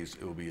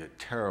a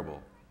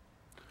terrible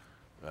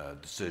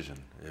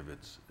decision if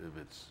it's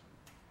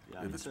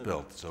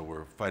built. So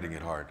we're fighting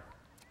it hard.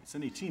 It's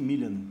an $18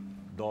 million,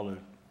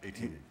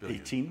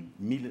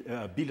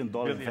 $18 billion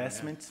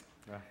investment.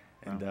 Yeah.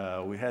 Yeah. And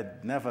we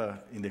had never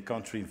in the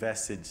country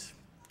invested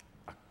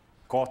a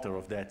quarter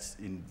of that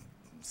in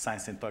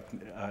science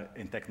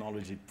and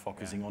technology,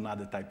 focusing on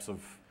other types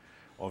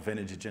of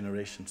energy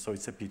generation. So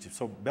it's a pity.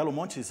 So Belo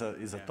Monte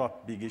is a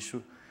top big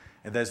issue.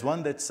 And there's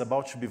one that's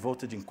about to be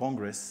voted in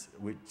Congress,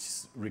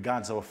 which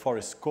regards our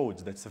forest code.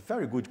 That's a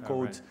very good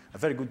code, a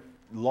very good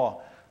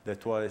law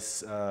that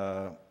was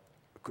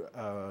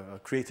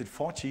created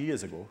 40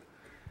 years ago.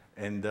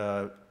 And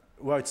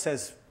well, it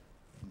says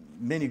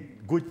many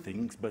good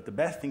things, but the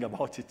best thing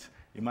about it,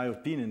 in my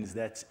opinion, is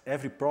that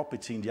every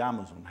property in the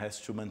Amazon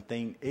has to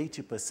maintain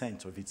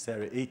 80% of its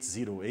area,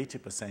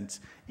 80%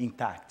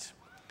 intact.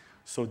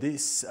 So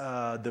this,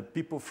 the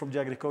people from the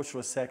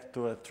agricultural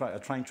sector are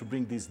trying to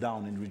bring this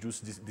down and reduce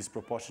this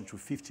proportion to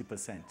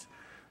 50%.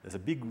 There's a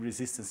big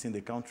resistance in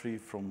the country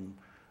from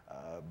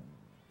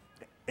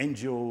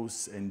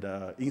NGOs and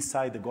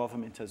inside the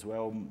government as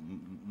well,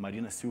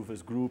 Marina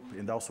Silva's group,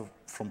 and also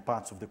from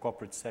parts of the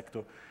corporate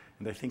sector.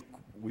 And I think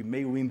we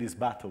may win this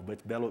battle,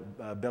 but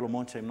Belo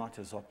Monte, I'm not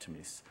as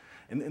optimist.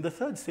 And the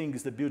third thing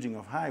is the building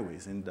of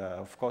highways. And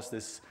of course,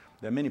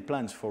 there are many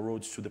plans for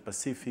roads to the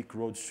Pacific,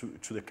 roads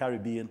to the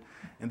Caribbean.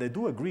 And I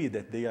do agree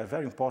that they are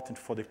very important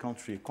for the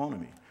country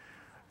economy.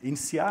 In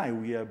CI,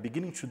 we are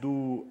beginning to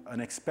do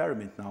an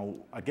experiment now,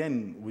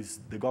 again,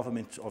 with the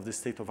government of the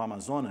state of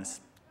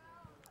Amazonas,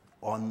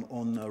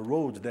 on a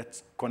road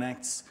that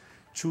connects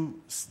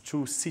two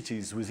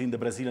cities within the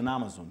Brazilian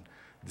Amazon.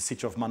 The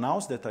city of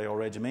Manaus, that I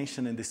already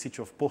mentioned, and the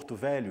city of Porto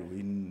Velho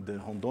in the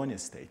Rondônia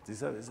state.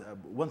 It's a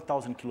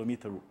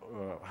 1,000-kilometer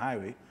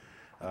highway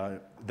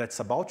that's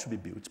about to be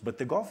built. But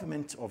the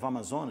government of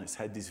Amazonas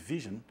had this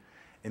vision,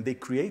 and they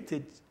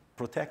created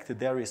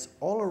protected areas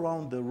all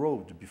around the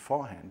road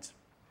beforehand.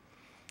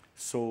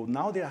 So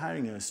now they're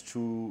hiring us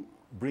to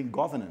bring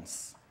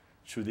governance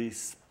to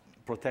these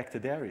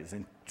protected areas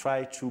and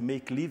try to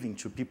make living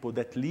to people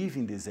that live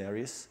in these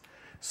areas,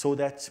 so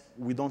that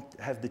we don't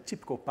have the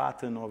typical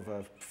pattern of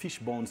a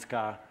fishbone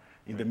scar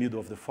in the middle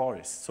of the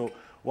forest. So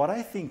what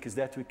I think is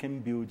that we can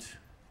build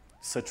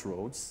such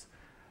roads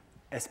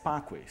as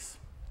parkways.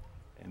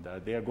 And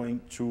they are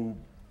going to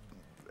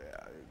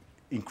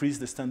increase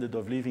the standard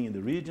of living in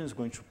the regions,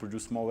 going to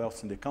produce more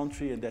wealth in the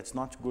country, and that's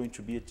not going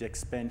to be at the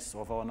expense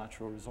of our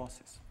natural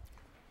resources.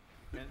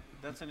 And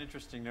that's an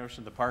interesting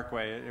notion, the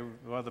parkway.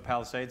 Well, the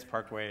Palisades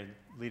Parkway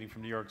leading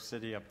from New York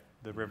City up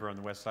the river on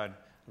the west side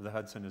of the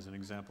Hudson is an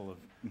example of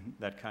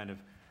that kind of,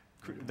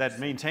 that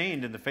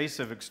maintained in the face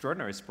of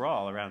extraordinary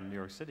sprawl around New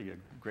York City, a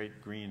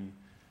great green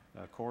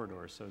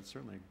corridor. So it's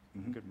certainly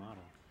a good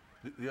model.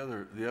 The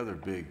other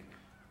big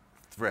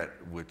threat,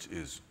 which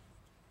is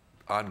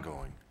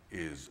ongoing,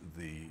 is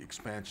the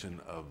expansion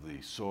of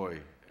the soy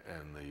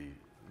and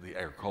the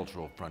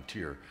agricultural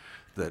frontier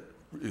that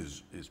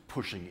is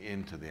pushing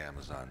into the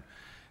Amazon.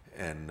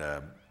 And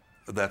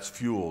that's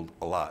fueled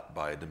a lot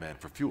by a demand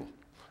for fuel.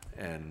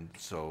 And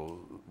so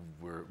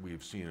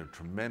we've seen a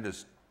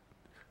tremendous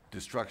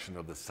destruction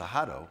of the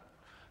Cerrado,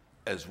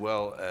 as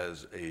well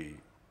as a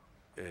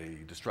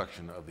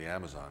destruction of the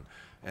Amazon.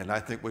 And I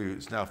think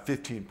it's now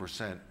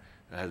 15%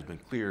 has been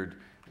cleared.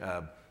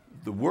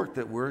 The work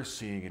that we're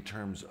seeing in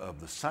terms of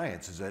the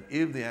science is that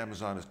if the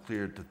Amazon is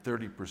cleared to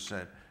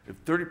 30%,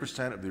 if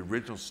 30% of the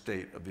original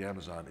state of the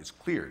Amazon is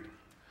cleared,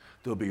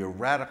 there'll be a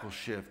radical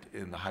shift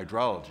in the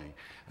hydrology.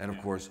 And of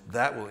course,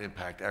 that will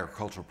impact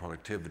agricultural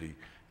productivity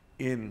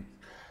in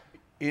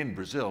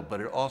Brazil,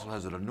 but it also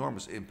has an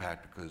enormous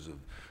impact because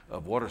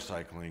of water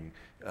cycling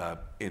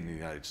in the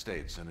United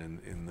States and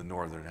in the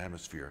Northern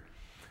Hemisphere.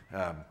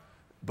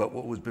 But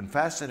what has been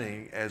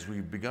fascinating as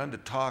we've begun to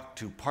talk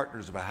to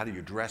partners about how do you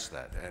address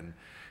that,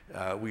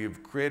 and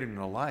we've created an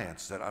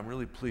alliance that I'm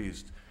really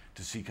pleased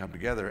to see come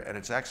together, and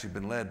it's actually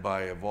been led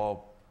by, of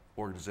all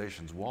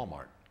organizations,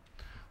 Walmart,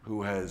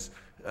 who has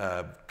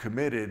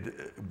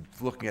committed,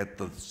 looking at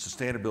the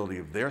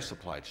sustainability of their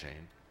supply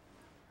chain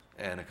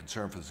and a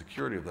concern for the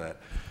security of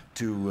that,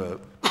 to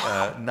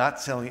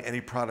not selling any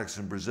products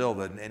in Brazil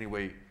that in any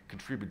way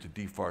contribute to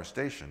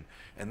deforestation.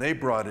 And they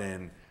brought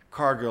in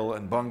Cargill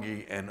and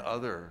Bunge and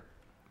other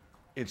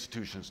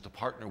institutions to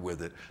partner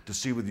with it to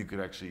see whether you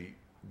could actually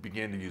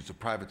begin to use the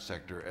private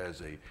sector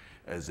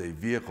as a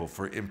vehicle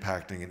for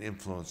impacting and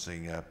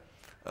influencing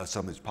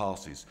some of these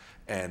policies.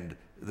 And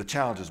the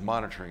challenge is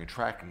monitoring and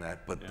tracking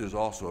that, but there's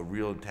also a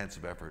real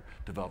intensive effort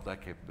to develop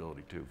that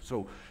capability too.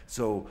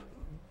 So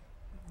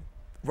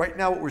right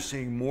now what we're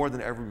seeing more than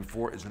ever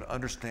before is an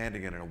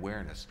understanding and an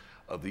awareness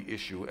of the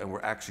issue, and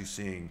we're actually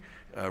seeing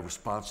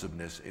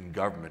responsiveness in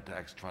government to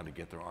actually trying to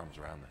get their arms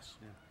around this.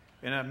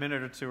 Yeah. In a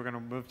minute or two, we're going to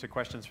move to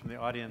questions from the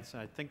audience.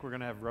 I think we're going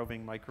to have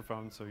roving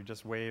microphones, so you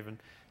just wave and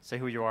say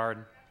who you are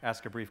and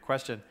ask a brief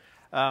question.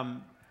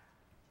 Back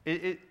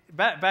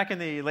in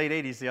the late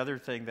 80s, the other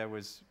thing that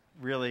was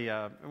really,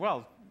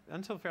 well,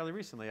 until fairly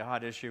recently, a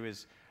hot issue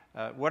is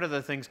what are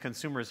the things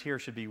consumers here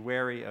should be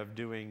wary of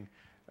doing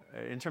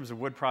in terms of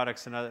wood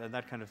products and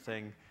that kind of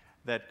thing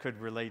that could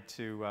relate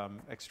to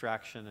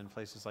extraction in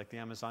places like the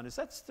Amazon. Is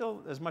that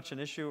still as much an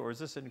issue, or is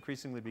this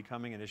increasingly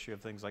becoming an issue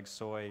of things like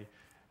soy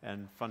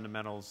and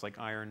fundamentals like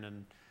iron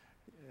and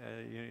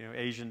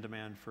Asian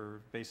demand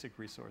for basic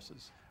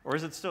resources? Or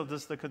is it still,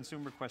 does the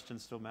consumer question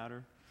still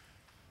matter?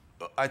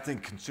 I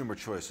think consumer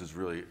choice is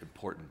really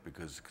important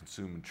because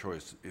consumer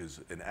choice is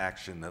an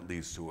action that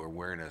leads to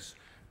awareness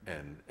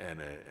and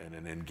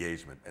an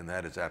engagement, and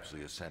that is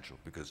absolutely essential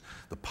because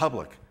the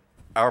public,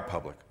 our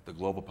public, the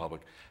global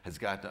public, has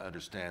got to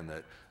understand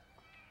that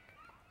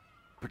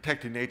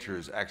protecting nature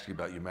is actually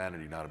about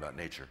humanity, not about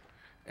nature.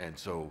 And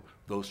so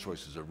those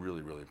choices are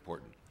really, really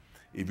important.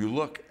 If you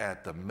look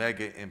at the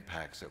mega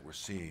impacts that we're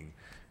seeing,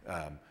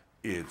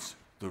 it's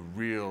the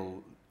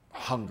real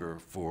hunger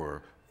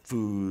for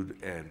food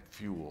and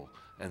fuel,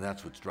 and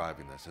that's what's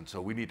driving this. And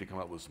so we need to come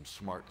up with some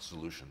smart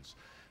solutions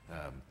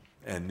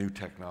and new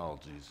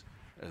technologies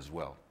as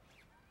well.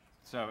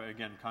 So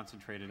again,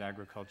 concentrated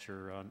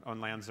agriculture on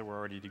lands that were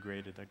already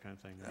degraded, that kind of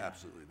thing.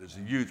 Absolutely. There's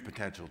a huge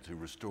potential to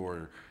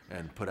restore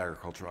and put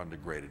agriculture on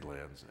degraded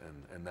lands,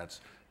 and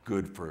that's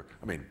good for,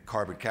 I mean,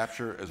 carbon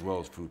capture as well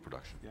as food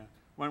production. Yeah.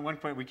 One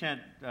point, we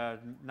can't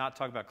not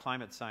talk about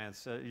climate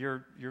science.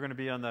 You're going to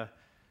be on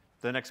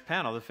the next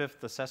panel, the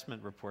 5th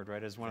assessment report,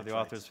 right, as one of the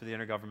authors for the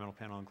Intergovernmental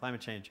Panel on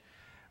Climate Change,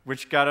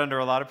 which got under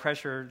a lot of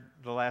pressure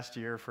the last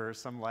year for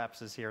some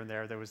lapses here and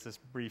there. There was this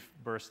brief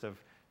burst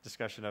of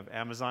discussion of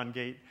Amazon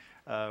Gate,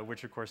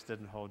 which of course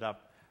didn't hold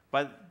up.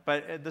 But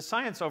the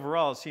science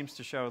overall seems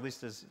to show, at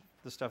least as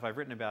the stuff I've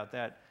written about,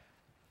 that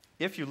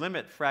if you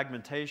limit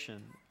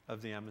fragmentation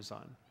of the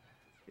Amazon,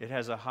 it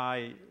has a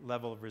high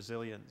level of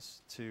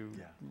resilience to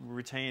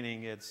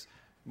retaining its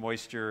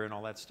moisture and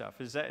all that stuff.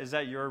 Is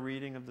that your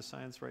reading of the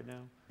science right now?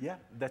 Yeah,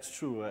 that's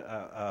true.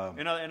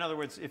 In other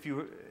words, if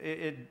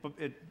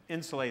it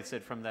insulates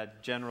it from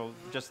that general,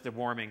 just the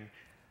warming,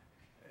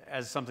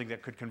 as something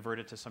that could convert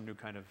it to some new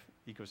kind of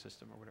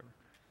ecosystem or whatever.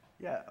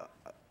 Yeah,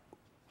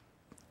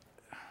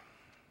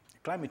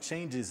 climate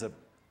change is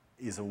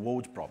a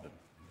world problem.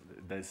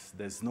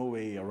 There's no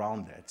way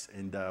around that,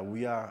 and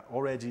we are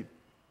already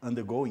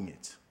undergoing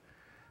it.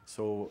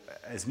 So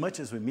as much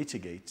as we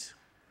mitigate,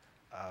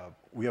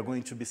 we are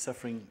going to be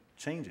suffering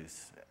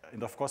changes.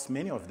 And of course,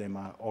 many of them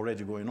are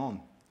already going on.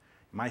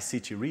 My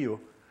city,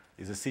 Rio,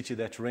 is a city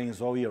that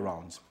rains all year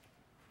round.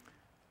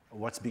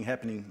 What's been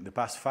happening the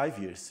past 5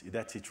 years is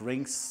that it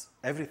rains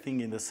everything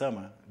in the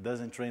summer,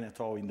 doesn't rain at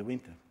all in the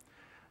winter.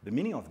 The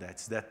meaning of that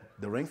is that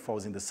the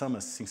rainfalls in the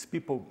summer, since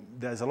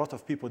there's a lot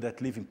of people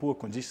that live in poor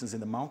conditions in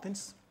the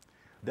mountains,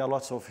 there are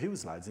lots of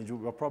hillslides, and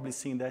you are probably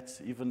seeing that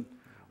even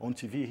on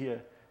TV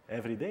here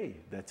every day,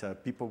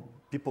 that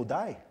people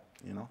die,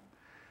 you know.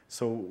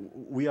 So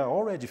we are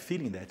already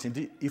feeling that,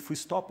 and if we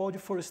stop all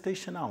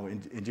deforestation now,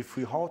 and if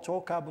we halt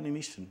all carbon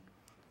emission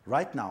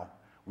right now,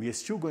 we are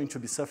still going to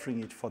be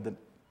suffering it for the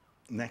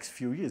next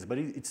few years. But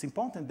it's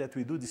important that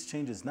we do these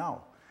changes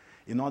now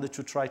in order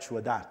to try to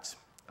adapt.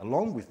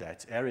 Along with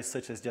that, areas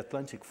such as the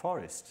Atlantic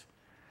forest,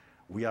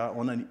 we are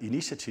on an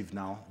initiative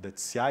now that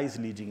CI is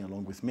leading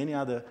along with many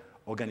other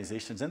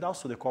organizations and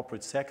also the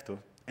corporate sector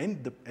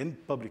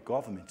and public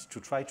government to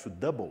try to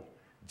double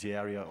the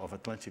area of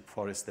Atlantic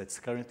forest that's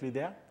currently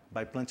there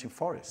by planting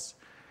forests.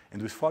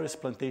 And with forest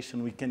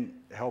plantation, we can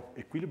help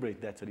equilibrate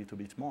that a little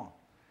bit more.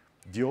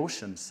 The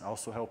oceans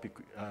also help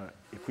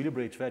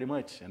equilibrate very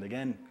much. And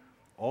again,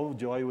 all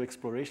the oil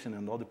exploration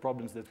and all the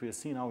problems that we are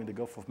seeing now in the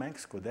Gulf of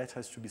Mexico, that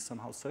has to be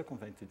somehow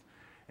circumvented.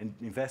 And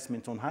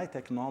investment on high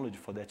technology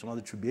for that in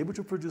order to be able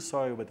to produce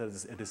oil, but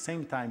at the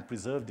same time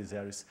preserve these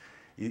areas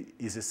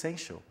is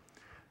essential.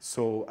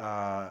 So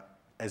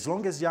as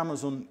long as the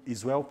Amazon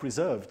is well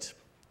preserved,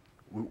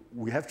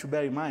 we have to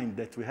bear in mind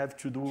that we have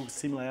to do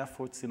similar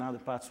efforts in other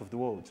parts of the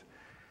world.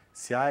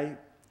 CI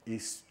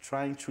is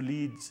trying to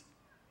lead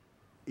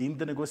in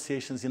the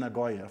negotiations in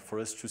Nagoya for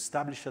us to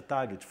establish a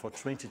target for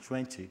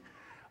 2020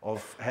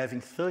 of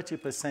having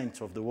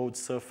 30% of the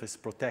world's surface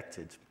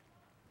protected.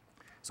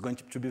 It's going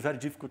to be very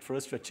difficult for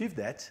us to achieve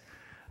that,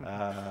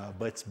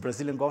 but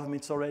Brazilian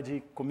government is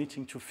already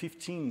committing to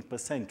 15%,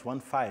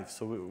 1.5,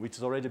 so which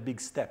is already a big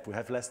step. We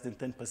have less than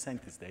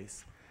 10% these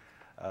days.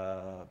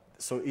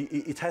 So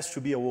it has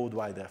to be a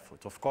worldwide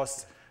effort. Of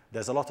course,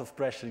 there's a lot of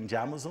pressure in the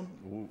Amazon.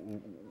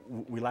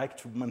 We like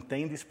to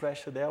maintain this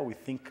pressure there. We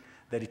think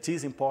that it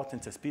is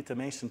important, as Peter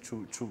mentioned,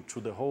 to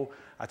the whole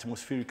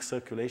atmospheric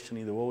circulation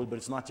in the world, but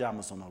it's not the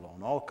Amazon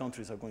alone. All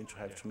countries are going to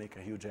have to make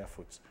a huge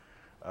effort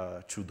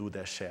to do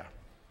their share.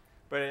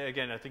 But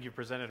again, I think you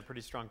presented a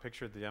pretty strong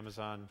picture. The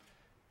Amazon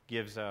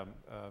gives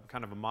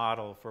kind of a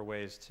model for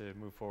ways to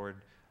move forward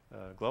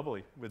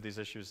globally with these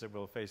issues that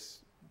we'll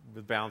face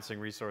with balancing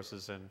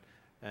resources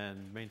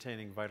and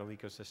maintaining vital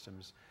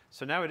ecosystems.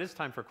 So now it is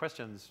time for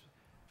questions.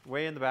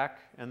 Way in the back,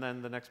 and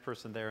then the next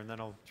person there, and then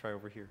I'll try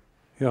over here.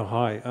 Yeah,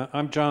 hi.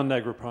 I'm John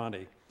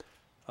Negroponte.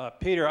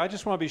 Peter, I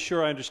just want to be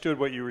sure I understood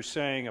what you were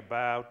saying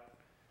about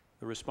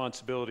the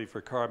responsibility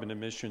for carbon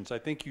emissions. I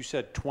think you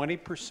said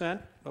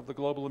 20% of the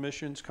global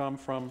emissions come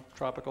from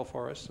tropical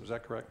forests. Is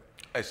that correct?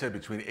 I said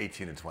between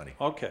 18 and 20.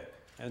 Okay.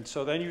 And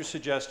so then you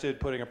suggested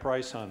putting a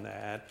price on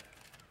that.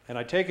 And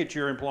I take it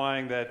you're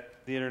implying that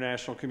the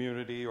international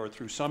community, or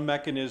through some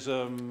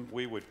mechanism,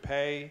 we would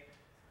pay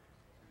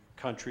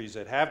countries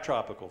that have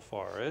tropical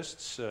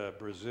forests,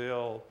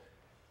 Brazil,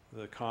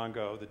 the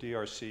Congo, the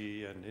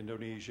DRC, and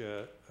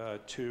Indonesia,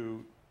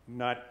 to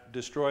not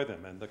destroy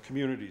them, and the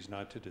communities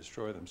not to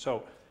destroy them.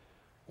 So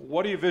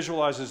what do you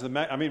visualize as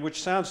I mean,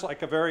 which sounds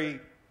like a very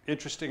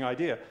interesting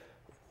idea.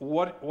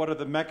 What are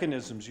the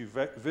mechanisms you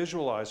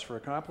visualize for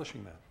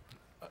accomplishing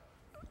that?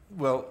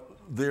 Well,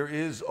 there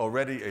is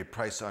already a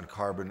price on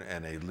carbon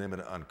and a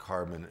limit on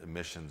carbon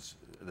emissions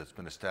that's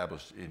been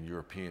established in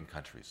European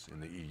countries, in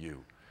the EU.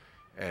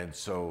 And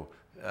so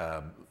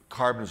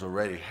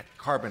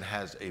carbon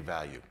has a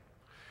value.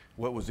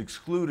 What was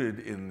excluded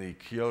in the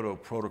Kyoto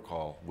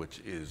Protocol, which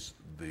is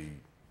the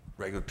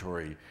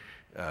regulatory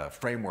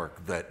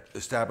framework that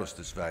established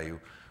this value,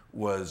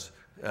 was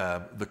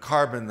the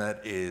carbon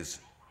that is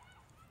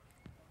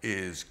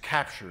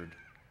captured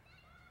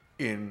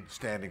in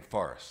standing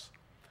forests.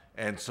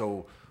 And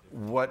so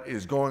what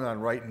is going on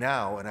right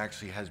now, and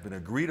actually has been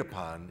agreed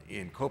upon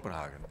in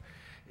Copenhagen,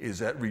 is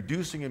that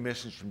reducing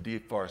emissions from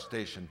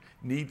deforestation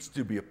needs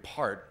to be a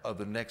part of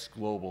the next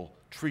global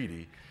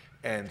treaty.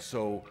 And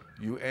so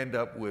you end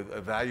up with a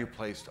value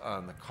placed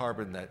on the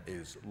carbon that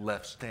is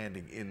left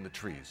standing in the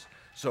trees.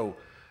 So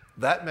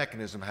that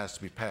mechanism has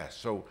to be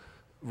passed. So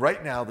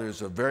right now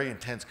there's a very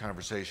intense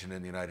conversation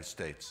in the United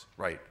States,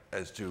 right,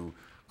 as to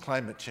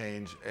climate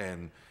change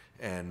and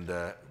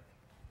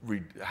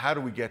how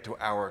do we get to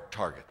our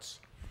targets.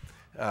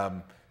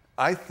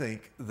 I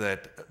think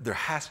that there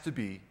has to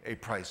be a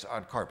price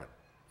on carbon.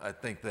 I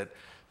think that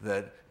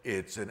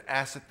it's an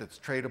asset that's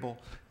tradable,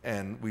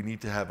 and we need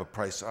to have a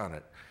price on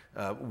it.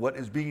 What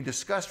is being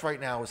discussed right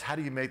now is how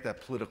do you make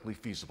that politically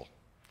feasible?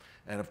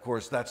 And of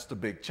course, that's the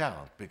big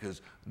challenge,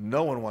 because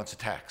no one wants a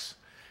tax.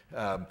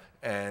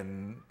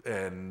 And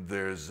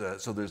there's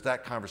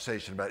that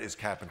conversation about, is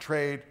cap and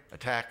trade a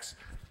tax?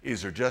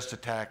 Is there just a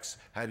tax?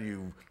 How do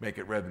you make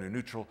it revenue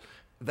neutral?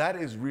 That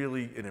is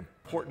really an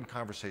important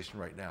conversation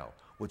right now.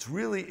 What's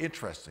really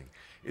interesting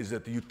is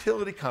that the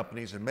utility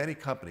companies and many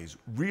companies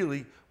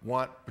really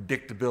want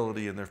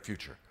predictability in their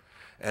future.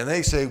 And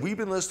they say, we've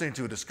been listening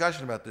to a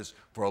discussion about this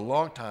for a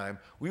long time.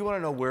 We want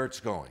to know where it's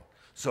going.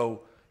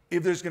 So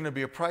if there's going to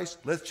be a price,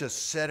 let's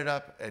just set it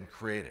up and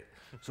create it.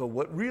 So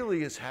what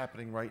really is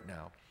happening right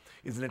now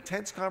is an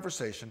intense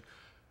conversation,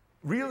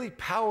 really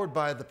powered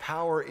by the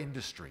power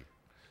industry,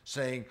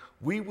 saying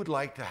we would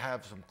like to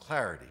have some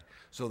clarity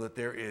so that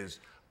there is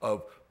a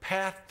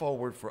path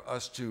forward for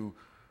us to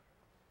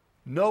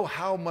know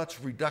how much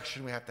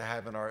reduction we have to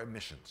have in our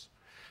emissions.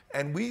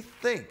 And we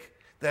think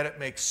that it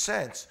makes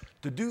sense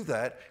to do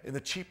that in the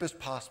cheapest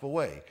possible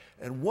way.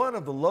 And one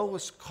of the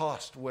lowest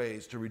cost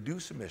ways to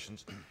reduce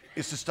emissions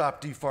is to stop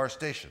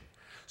deforestation.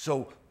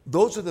 So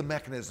those are the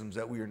mechanisms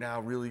that we are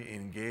now really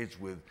engaged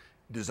with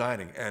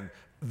designing. And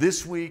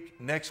this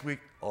week, next week,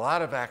 a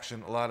lot of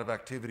action, a lot of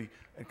activity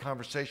and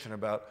conversation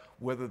about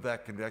whether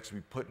that can actually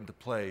be put into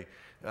play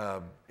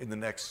in the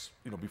next,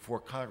 before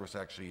Congress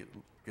actually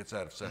gets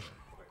out of session.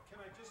 Can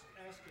I just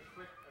ask a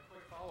quick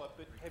follow-up?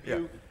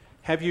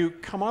 Have you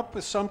come up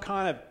with some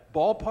kind of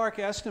ballpark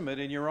estimate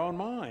in your own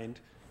mind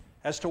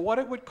as to what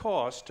it would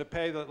cost to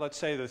pay, let's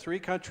say, the three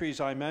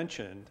countries I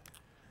mentioned?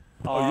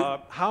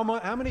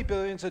 How many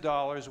billions of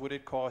dollars would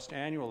it cost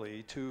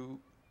annually to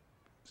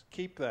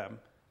keep them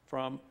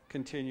from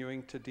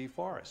continuing to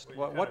deforest?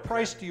 What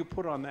price do you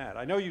put on that?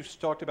 I know you've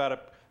talked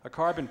about a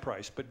carbon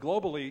price, but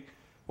globally,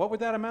 what would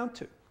that amount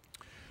to?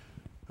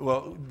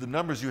 Well, the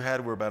numbers you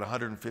had were about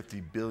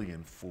 150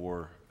 billion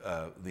for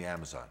the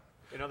Amazon.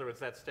 In other words,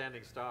 that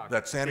standing stock.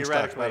 That standing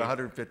stock is about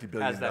 $150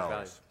 billion. Has that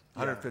value.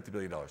 $150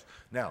 billion.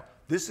 Now,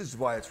 this is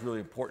why it's really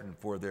important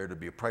for there to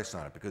be a price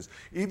on it, because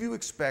if you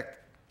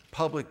expect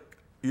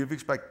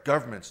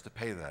governments to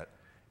pay that,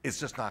 it's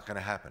just not going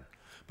to happen.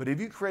 But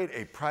if you create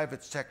a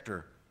private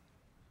sector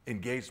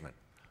engagement,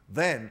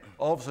 then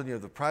all of a sudden you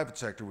have the private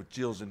sector, which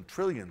deals in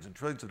trillions and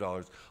trillions of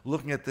dollars,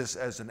 looking at this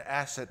as an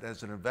asset,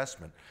 as an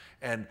investment.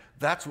 And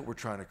that's what we're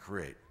trying to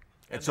create.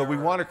 And so we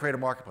want to create a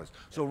marketplace.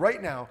 So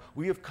right now,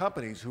 we have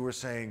companies who are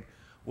saying,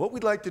 what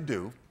we'd like to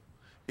do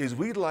is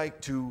we'd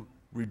like to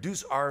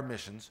reduce our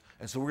emissions,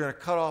 and so we're going to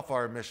cut off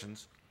our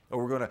emissions,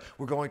 or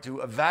we're going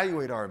to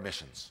evaluate our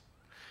emissions,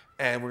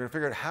 and we're going to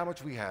figure out how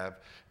much we have,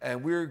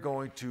 and we're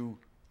going to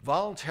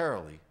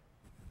voluntarily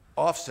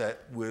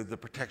offset with the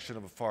protection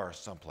of a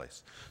forest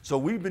someplace. So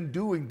we've been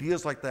doing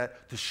deals like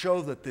that to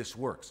show that this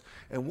works.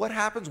 And what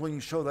happens when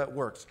you show that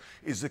works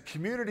is the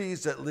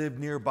communities that live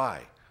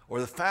nearby, or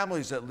the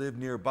families that live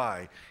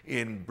nearby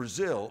in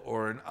Brazil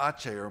or in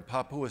Aceh or in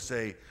Papua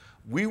say,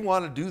 we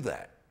want to do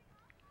that.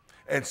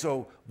 And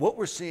so what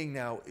we're seeing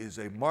now is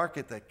a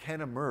market that can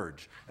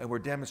emerge, and we're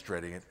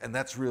demonstrating it, and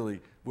that's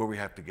really where we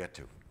have to get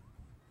to.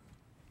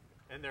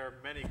 And there are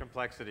many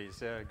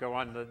complexities. Go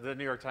on, the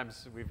New York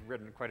Times, we've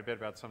written quite a bit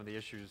about some of the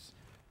issues,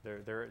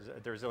 their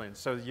resilience.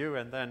 So you,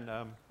 and then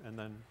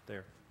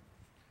there.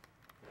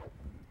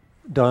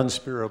 Don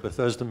Spiro,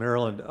 Bethesda,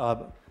 Maryland.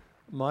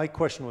 My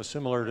question was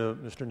similar to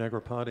Mr.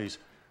 Negroponte's.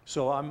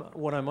 So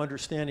what I'm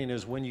understanding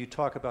is when you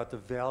talk about the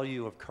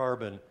value of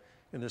carbon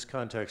in this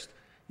context,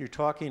 you're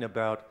talking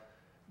about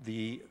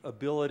the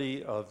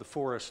ability of the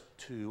forest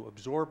to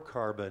absorb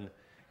carbon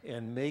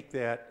and make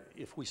that,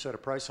 if we set a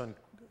price on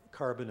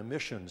carbon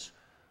emissions,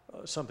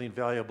 something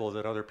valuable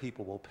that other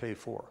people will pay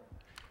for.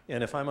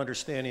 And if I'm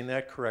understanding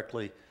that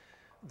correctly,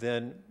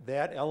 then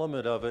that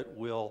element of it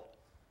will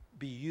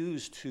be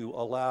used to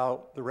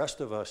allow the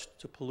rest of us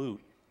to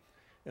pollute.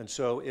 And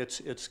so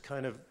it's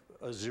kind of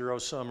a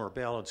zero-sum or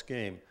balanced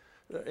game.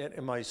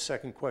 And my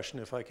second question,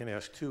 if I can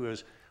ask too,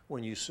 is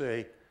when you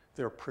say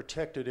they're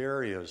protected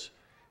areas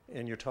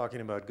and you're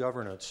talking about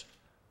governance,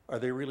 are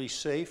they really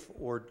safe,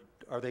 or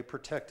are they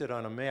protected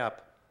on a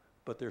map,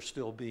 but they're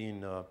still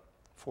being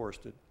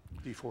deforested?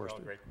 Oh,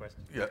 great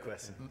question. Yeah, Good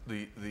question.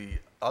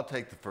 I'll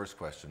take the first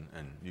question,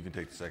 and you can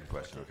take the second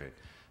question. Okay.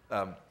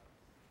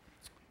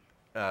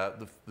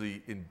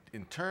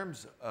 In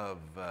terms of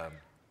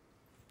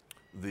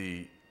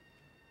the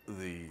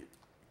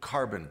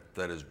carbon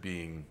that is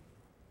being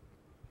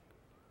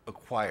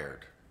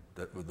acquired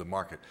with the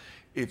market,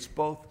 it's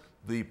both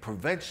the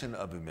prevention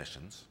of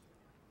emissions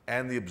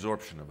and the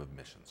absorption of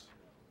emissions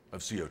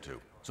of CO2.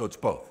 So it's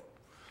both.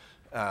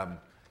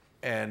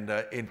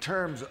 In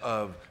terms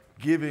of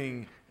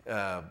giving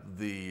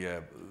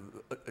the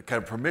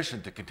kind of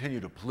permission to continue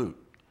to pollute,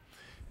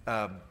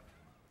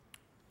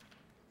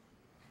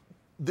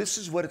 this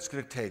is what it's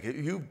going to take.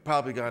 You've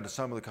probably gone to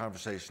some of the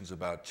conversations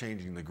about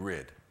changing the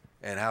grid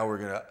and how we're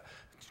going to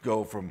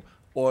go from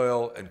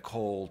oil and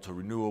coal to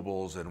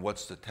renewables, and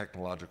what's the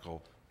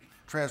technological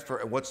transfer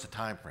and what's the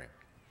time frame.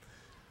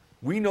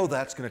 We know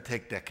that's going to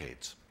take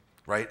decades,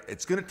 right?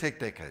 It's going to take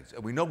decades,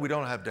 and we know we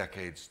don't have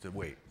decades to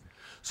wait.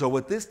 So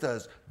what this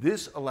does,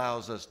 this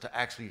allows us to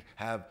actually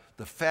have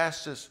the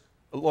fastest,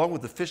 along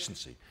with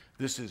efficiency,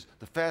 this is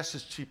the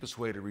fastest, cheapest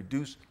way to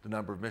reduce the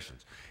number of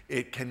emissions.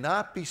 It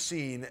cannot be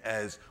seen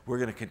as we're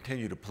going to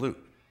continue to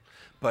pollute.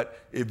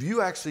 But if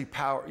you actually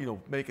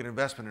make an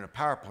investment in a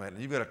power plant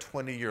and you've got a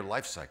 20-year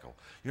life cycle,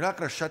 you're not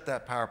going to shut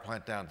that power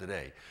plant down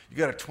today. You've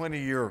got a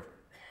 20-year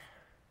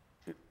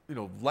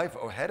life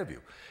ahead of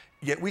you.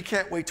 Yet we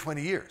can't wait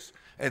 20 years.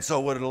 And so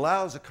what it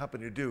allows a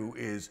company to do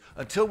is,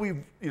 until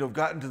we've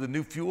gotten to the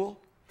new fuel,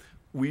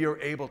 we are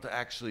able to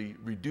actually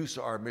reduce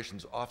our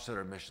emissions, offset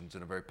our emissions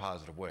in a very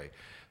positive way.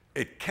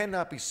 It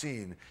cannot be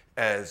seen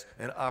as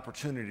an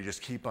opportunity to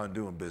just keep on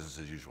doing business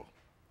as usual.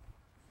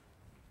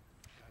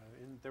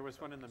 There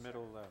was one in the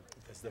middle.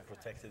 That's the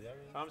protected area.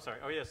 Oh, I'm sorry.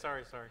 Oh, yeah,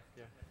 sorry.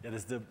 Yeah. Yeah,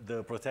 there's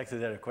the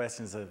protected area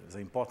question is an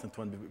important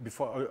one.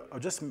 Before, I'll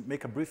just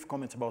make a brief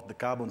comment about the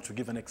carbon to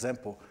give an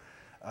example.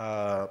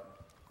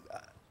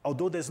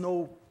 Although there's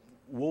no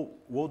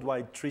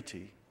worldwide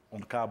treaty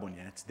on carbon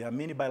yet, there are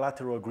many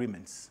bilateral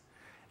agreements.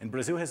 And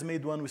Brazil has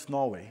made one with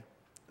Norway.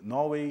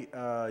 Norway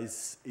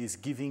is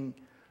giving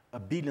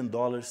 $1 billion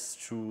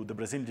to the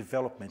Brazilian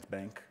Development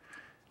Bank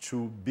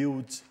to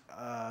build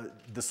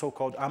the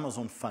so-called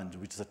Amazon Fund,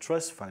 which is a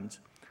trust fund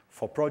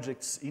for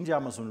projects in the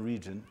Amazon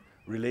region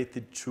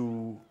related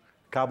to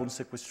carbon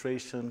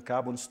sequestration,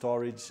 carbon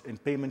storage,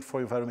 and payment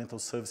for environmental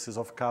services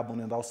of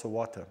carbon and also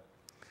water.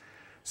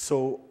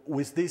 So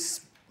this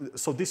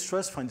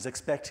trust fund is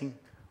expecting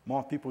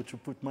more people to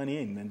put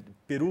money in, and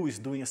Peru is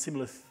doing a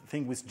similar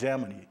thing with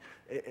Germany.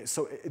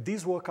 So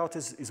these work out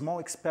as small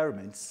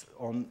experiments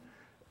on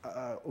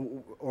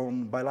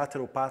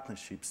bilateral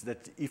partnerships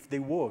that, if they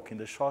work in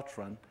the short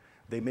run,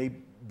 they may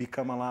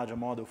become a larger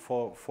model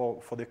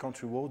for the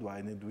country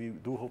worldwide, and we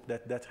do hope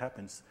that that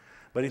happens.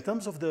 But in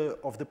terms of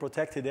the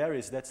protected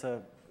areas, that's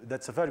a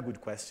very good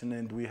question,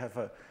 and we have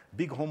a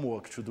big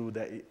homework to do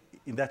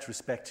in that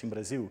respect in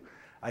Brazil.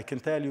 I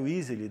can tell you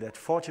easily that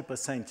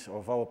 40%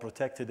 of our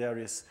protected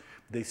areas,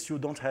 they still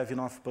don't have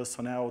enough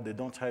personnel, they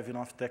don't have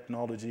enough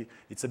technology.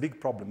 It's a big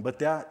problem. But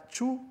there are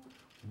two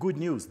good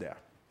news there.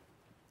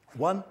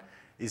 One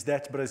is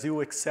that Brazil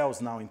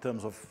excels now in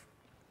terms of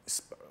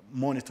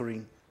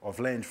monitoring of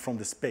land from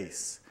the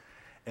space,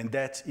 and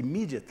that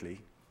immediately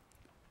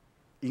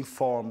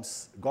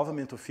informs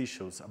government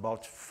officials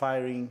about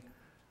firing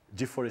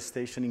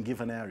deforestation in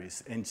given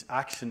areas, and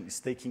action is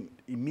taken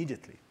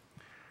immediately.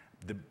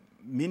 The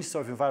Minister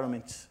of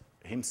Environment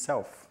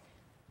himself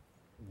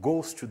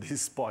goes to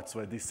these spots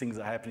where these things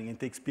are happening and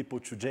takes people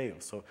to jail.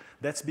 So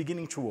that's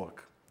beginning to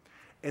work.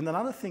 And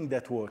another thing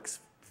that works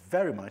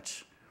very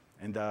much,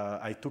 and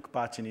I took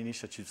part in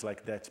initiatives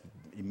like that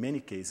in many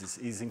cases,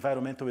 is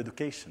environmental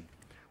education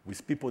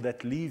with people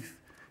that live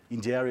in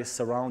the areas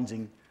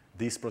surrounding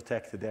these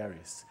protected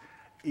areas.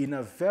 In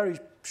a very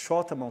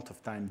short amount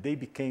of time, they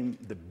became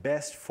the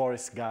best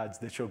forest guards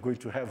that you're going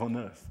to have on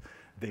Earth.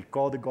 They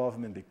call the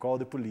government, they call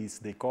the police,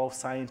 they call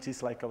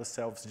scientists like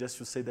ourselves just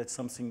to say that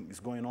something is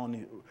going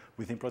on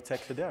within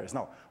protected areas.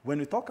 Now, when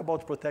we talk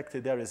about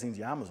protected areas in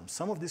the Amazon,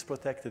 some of these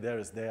protected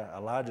areas there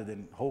are larger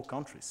than whole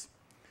countries.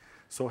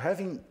 So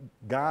having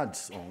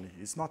guards only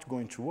is not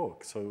going to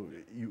work. So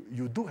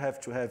you do have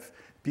to have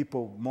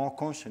people more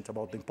conscious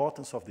about the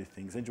importance of these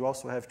things, and you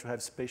also have to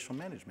have spatial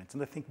management.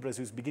 And I think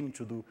Brazil is beginning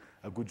to do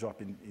a good job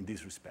in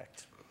this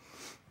respect.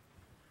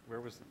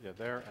 Where was,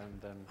 there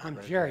and then. I'm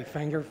right Jerry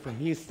Finger from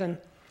Houston.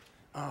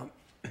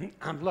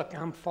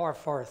 I'm for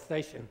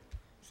forestation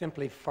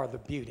simply for the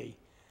beauty,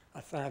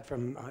 aside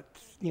from,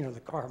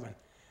 the carbon.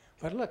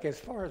 But look, as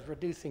far as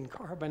reducing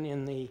carbon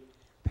in the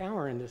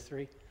power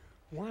industry,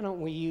 why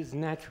don't we use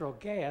natural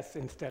gas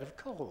instead of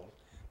coal?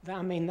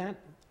 I mean,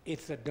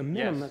 it's a de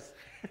minimis.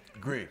 Yes.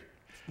 Agreed.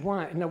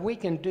 Why? Now, we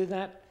can do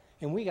that,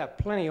 and we got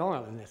plenty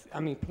oil in this,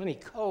 plenty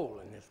coal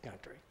in this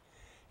country.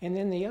 And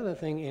then the other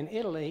thing, in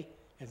Italy,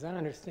 as I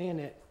understand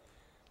it,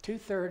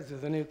 2/3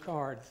 of the new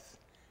cars,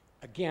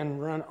 again,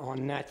 run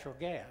on natural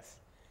gas.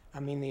 I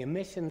mean, the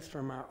emissions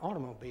from our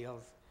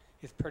automobiles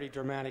is pretty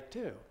dramatic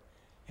too.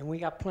 And we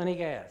got plenty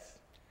gas.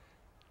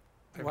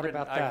 What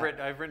about that?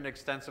 I've written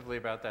extensively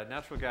about that.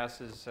 Natural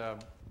gas is a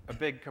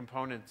big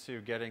component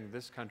to getting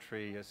this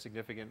country a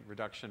significant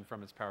reduction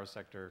from its power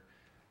sector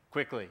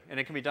quickly. And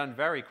it can be done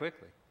very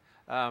quickly.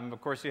 Of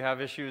course, you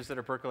have issues that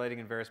are percolating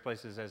in various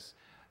places as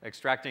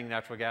extracting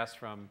natural gas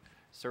from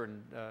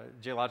certain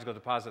geological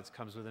deposits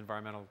comes with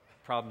environmental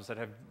problems that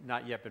have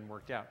not yet been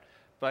worked out.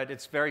 But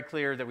it's very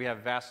clear that we have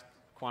vast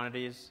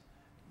quantities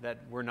that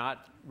were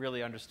not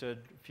really understood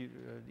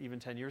even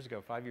 10 years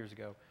ago, 5 years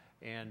ago.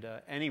 And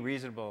any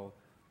reasonable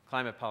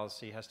climate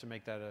policy has to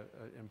make that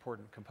an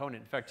important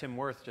component. In fact, Tim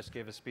Wirth just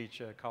gave a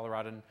speech,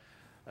 Coloradan,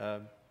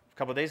 a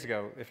couple of days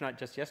ago, if not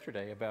just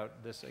yesterday,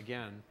 about this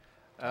again.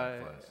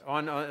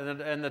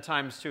 And the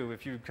Times too.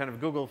 If you kind of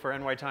Google for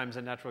NY Times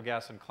and natural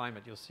gas and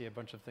climate, you'll see a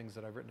bunch of things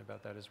that I've written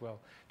about that as well.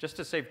 Just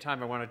to save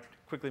time, I want to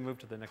quickly move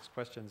to the next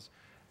questions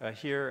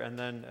here, and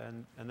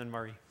then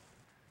Murray.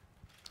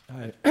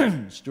 Hi,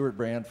 Stuart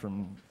Brand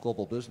from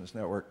Global Business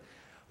Network.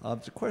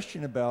 It's a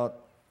question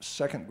about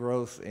second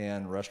growth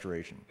and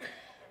restoration.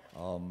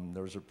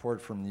 There was a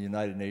report from the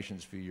United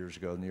Nations a few years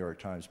ago, the New York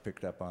Times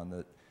picked up on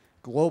that.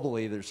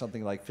 Globally, there's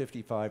something like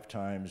 55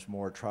 times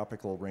more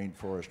tropical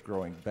rainforest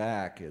growing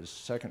back as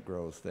second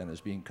growth than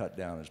is being cut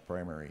down as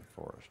primary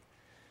forest.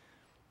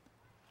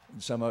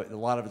 A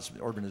lot of it's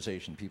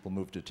urbanization. People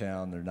move to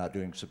town, they're not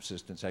doing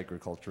subsistence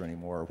agriculture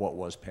anymore. What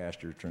was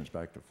pasture turns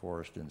back to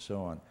forest and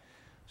so on.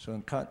 So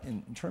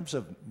in terms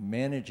of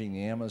managing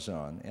the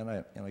Amazon, and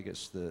I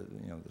guess the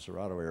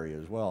Cerrado area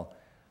as well,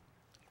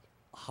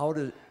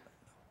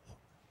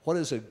 what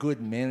does a good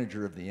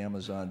manager of the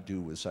Amazon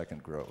do with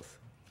second growth?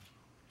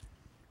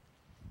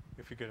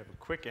 If you could have a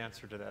quick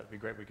answer to that, it'd be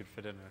great. We could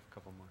fit in a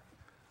couple more.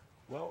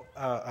 Well,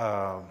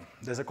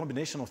 there's a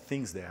combination of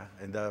things there,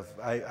 and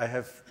I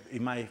have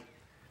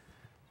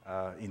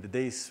in the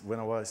days when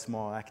I was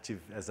more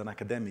active as an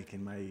academic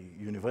in my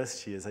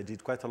university, as I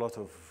did quite a lot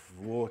of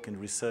work and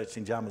research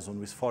in the Amazon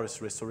with forest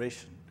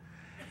restoration,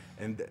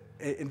 and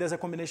there's a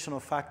combination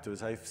of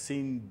factors. I've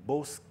seen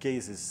both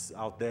cases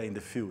out there in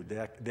the field.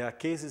 There are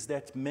cases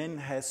that man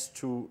has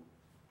to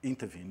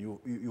intervene.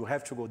 You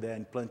have to go there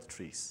and plant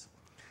trees.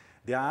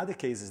 There are other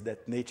cases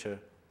that nature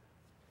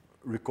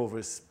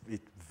recovers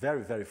it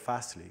very, very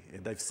fastly.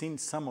 And I've seen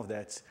some of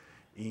that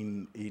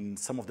in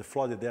some of the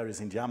flooded areas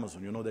in the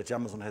Amazon. You know that the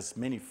Amazon has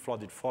many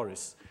flooded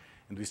forests.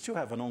 And we still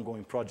have an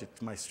ongoing project,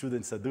 my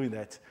students are doing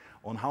that,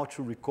 on how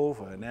to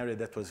recover an area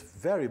that was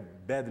very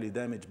badly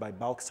damaged by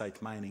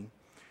bauxite mining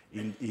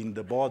in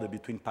the border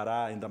between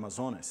Pará and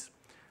Amazonas.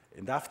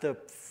 And after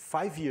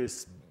 5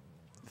 years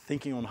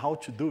thinking on how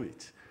to do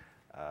it,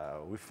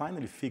 we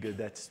finally figured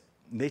that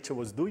nature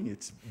was doing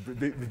it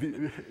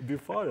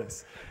before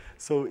us.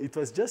 So it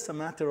was just a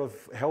matter of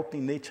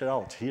helping nature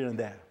out here and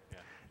there. Yeah.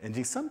 And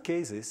in some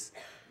cases,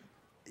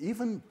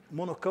 even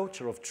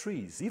monoculture of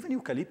trees, even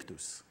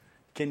eucalyptus,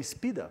 can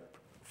speed up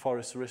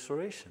forest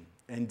restoration.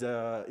 And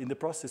in the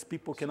process,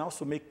 people can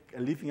also make a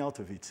living out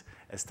of it.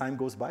 As time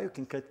goes by, you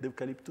can cut the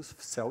eucalyptus,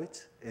 sell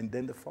it, and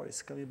then the forest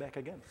is coming back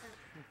again.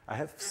 I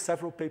have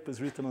several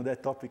papers written on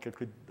that topic.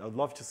 I'd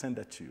love to send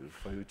that to you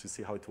for you to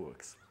see how it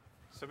works.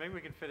 So maybe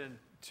we can fit in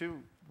two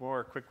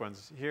more quick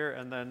ones here,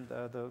 and then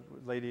the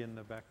lady in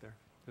the back there,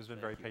 who's been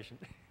very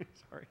patient.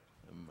 Sorry.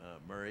 I'm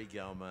Murray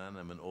Galman.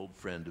 I'm an old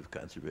friend of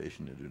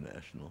Conservation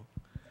International.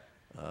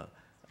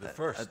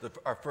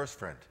 Our first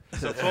friend.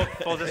 So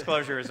full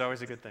disclosure is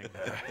always a good thing.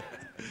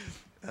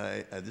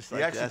 I just like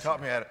He actually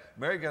taught me how to,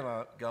 Murray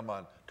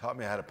Galman taught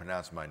me how to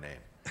pronounce my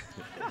name.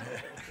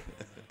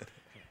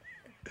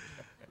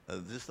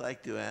 I'd just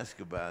like to ask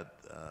about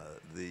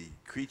the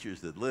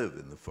creatures that live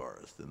in the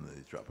forest, in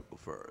the tropical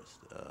forest.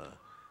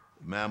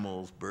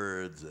 Mammals,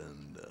 birds,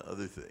 and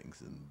other things.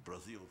 In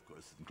Brazil, of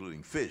course,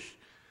 including fish.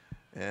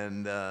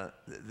 And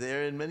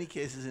they're in many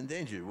cases in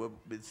danger.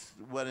 It's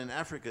what in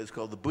Africa is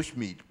called the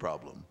bushmeat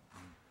problem.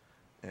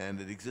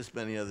 And it exists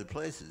many other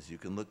places. You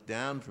can look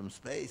down from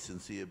space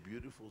and see a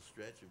beautiful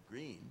stretch of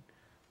green,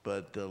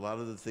 but a lot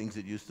of the things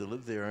that used to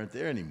live there aren't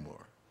there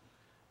anymore.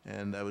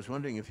 And I was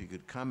wondering if you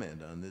could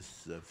comment on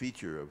this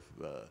feature of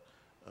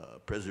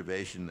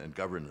preservation and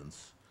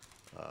governance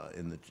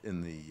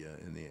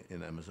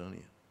in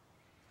Amazonia.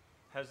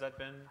 Has that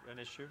been an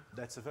issue?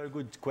 That's a very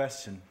good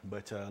question,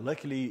 but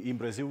luckily in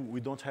Brazil we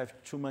don't have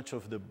too much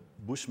of the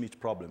bushmeat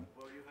problem.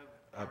 Well, you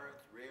have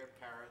parrots, rare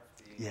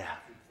parrots being Yeah.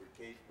 for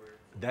cage birds.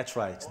 That's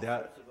right. All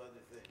sorts of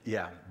other things.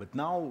 Yeah, but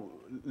now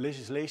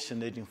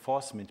legislation and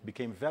enforcement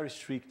became very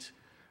strict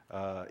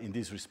in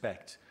this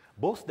respect.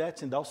 Both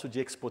that and also the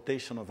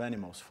exportation of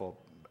animals for,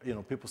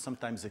 people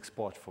sometimes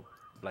export for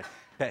like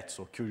pets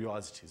or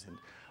curiosities, and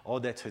all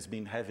that has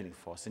been happening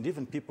for us. And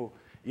even people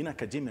in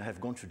academia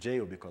have gone to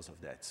jail because of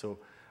that. So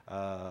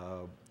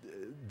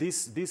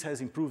this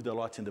has improved a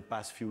lot in the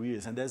past few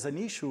years. And there's an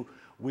issue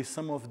with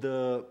some of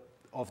the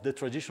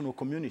traditional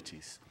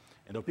communities.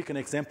 And I'll pick an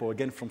example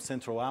again from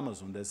Central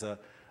Amazon. There's a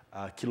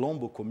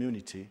Quilombo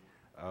community,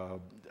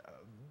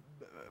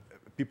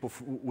 people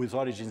with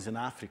origins in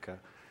Africa,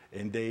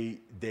 and they've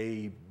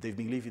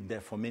been living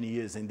there for many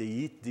years, and they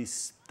eat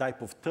this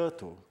type of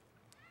turtle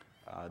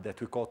that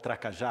we call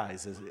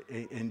tracajás,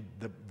 and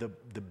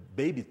the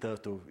baby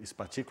turtle is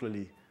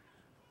particularly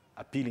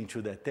appealing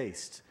to their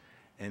taste.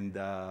 And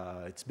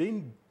it's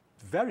been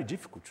very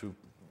difficult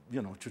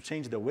to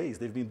change their ways.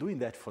 They've been doing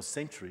that for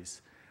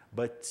centuries.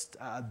 But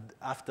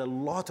after a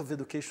lot of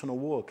educational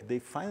work, they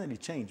finally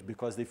changed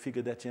because they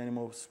figured that the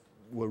animals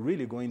were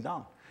really going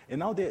down. And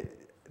now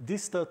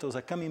these turtles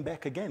are coming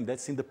back again.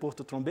 That's in the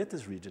Porto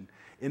Trombetas region.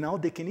 And now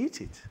they can eat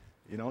it,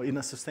 in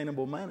a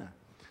sustainable manner.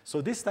 So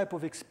this type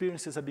of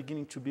experiences are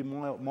beginning to be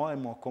more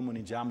and more common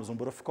in the Amazon.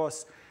 But of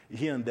course,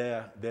 here and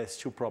there, there's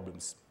still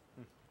problems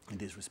in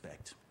this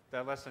respect.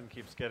 That lesson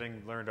keeps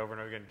getting learned over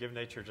and over again. Give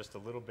nature just a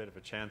little bit of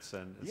a chance,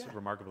 and it's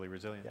remarkably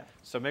resilient. Yeah.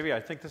 So maybe I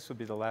think this would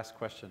be the last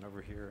question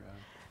over here.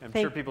 I'm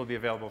sure people will be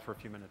available for a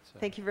few minutes.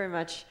 Thank you very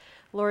much.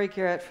 Lori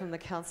Garrett from the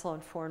Council on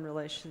Foreign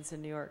Relations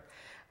in New York.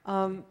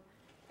 John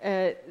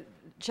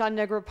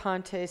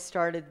Negroponte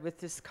started with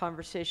this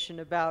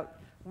conversation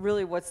about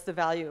really what's the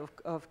value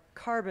of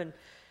carbon.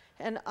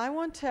 And I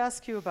want to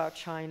ask you about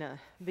China,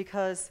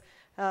 because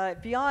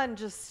beyond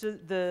just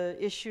the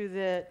issue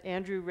that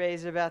Andrew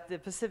raised about the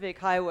Pacific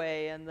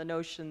Highway and the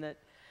notion that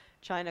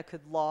China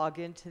could log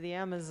into the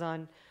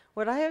Amazon,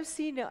 what I have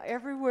seen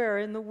everywhere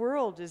in the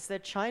world is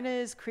that China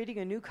is creating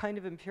a new kind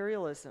of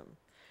imperialism.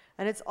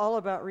 And it's all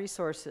about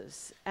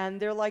resources.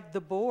 And they're like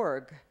the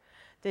Borg.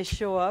 They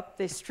show up,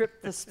 they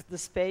strip the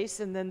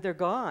space, and then they're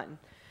gone.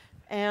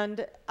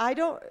 And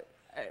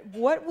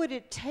what would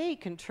it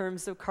take in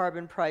terms of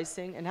carbon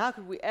pricing, and how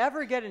could we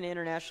ever get an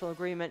international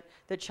agreement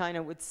that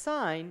China would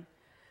sign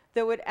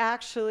that would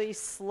actually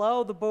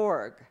slow the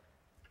Borg?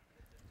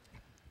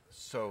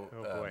 So,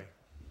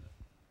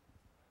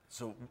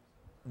 so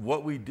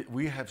what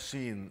we have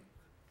seen,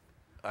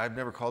 I've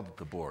never called it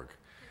the Borg,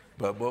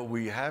 but what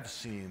we have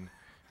seen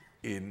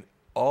in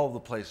all the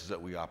places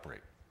that we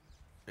operate,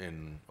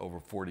 in over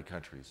 40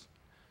 countries,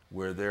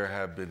 where there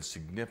have been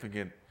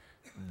significant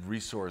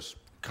resource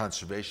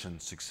conservation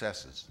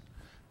successes,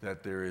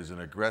 that there is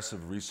an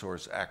aggressive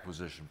resource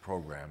acquisition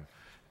program,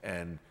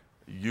 and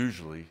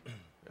usually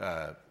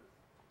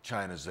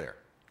China's there.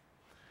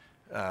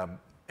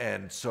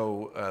 And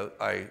so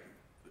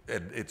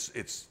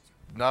it's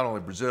not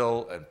only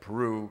Brazil and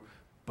Peru,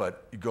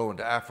 but you go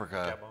into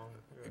Africa,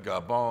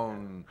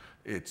 Gabon,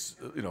 it's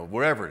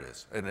wherever it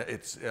is. And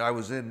I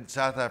was in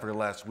South Africa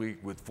last week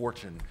with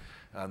Fortune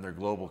on their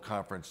global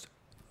conference,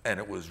 and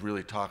it was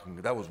really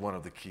that was one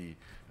of the key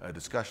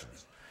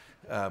discussions.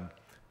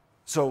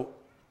 So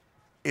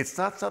it's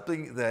not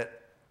something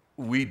that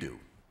we do.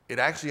 It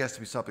actually has to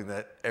be something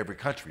that every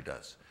country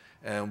does.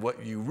 And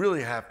what you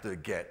really have to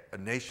get a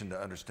nation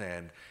to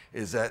understand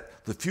is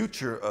that the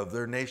future of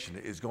their nation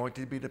is going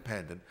to be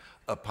dependent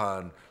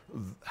upon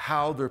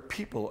how their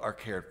people are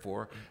cared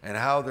for and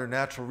how their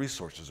natural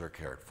resources are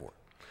cared for.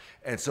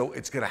 And so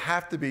it's going to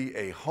have to be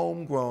a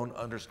homegrown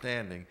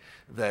understanding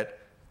that,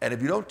 and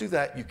if you don't do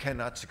that, you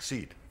cannot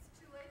succeed.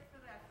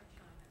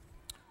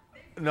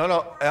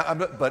 No, I'm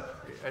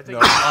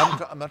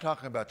not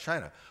talking about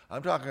China.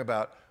 I'm talking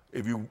about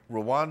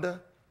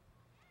Rwanda,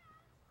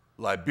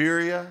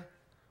 Liberia,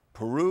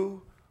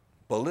 Peru,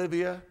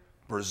 Bolivia,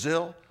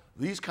 Brazil.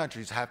 These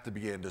countries have to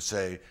begin to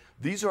say,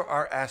 these are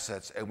our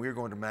assets and we're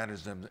going to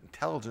manage them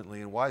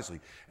intelligently and wisely.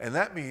 And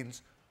that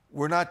means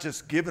we're not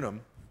just giving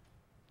them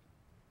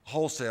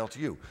wholesale to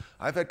you.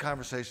 I've had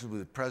conversations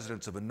with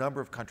presidents of a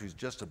number of countries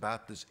just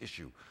about this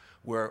issue,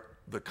 where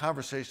the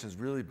conversation has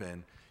really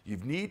been, you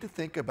need to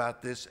think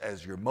about this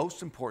as your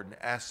most important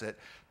asset,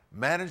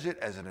 manage it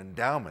as an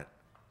endowment,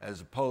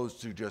 as opposed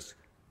to just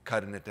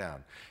cutting it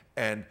down.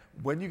 And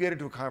when you get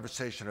into a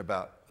conversation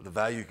about the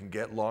value you can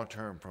get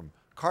long-term from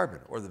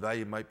carbon, or the value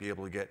you might be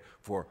able to get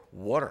for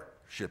water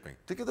shipping,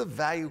 think of the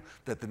value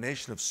that the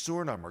nation of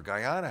Suriname or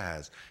Guyana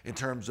has in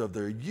terms of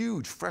their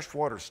huge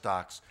freshwater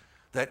stocks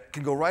that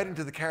can go right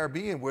into the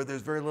Caribbean where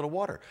there's very little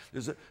water.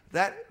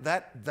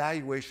 That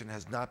valuation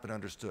has not been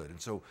understood.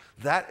 And so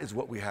that is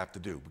what we have to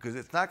do, because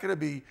it's not going to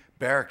be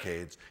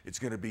barricades. It's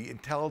going to be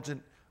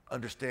intelligent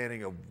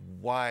understanding of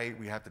why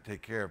we have to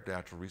take care of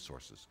natural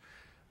resources.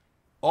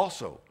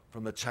 Also,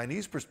 from the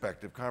Chinese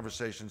perspective,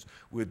 conversations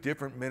with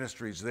different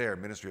ministries there,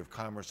 Ministry of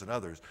Commerce and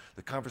others,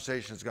 the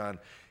conversation has gone,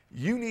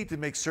 you need to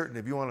make certain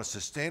if you want a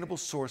sustainable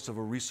source of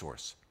a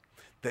resource,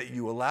 that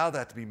you allow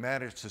that to be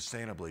managed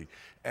sustainably.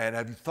 And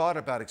have you thought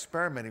about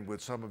experimenting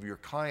with some of your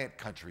client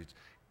countries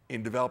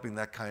in developing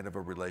that kind of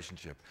a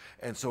relationship?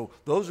 And so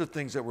those are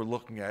things that we're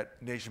looking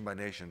at nation by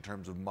nation in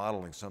terms of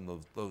modeling some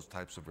of those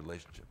types of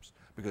relationships.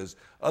 Because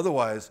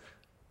otherwise,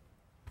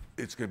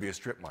 it's going to be a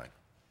strip mine.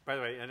 By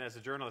the way, and as a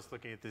journalist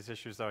looking at these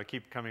issues, though, I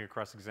keep coming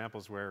across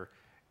examples where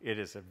it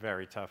is a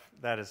very tough.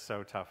 That is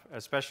so tough,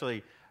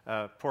 especially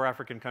poor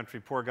African country,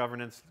 poor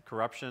governance,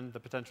 corruption, the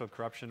potential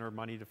corruption or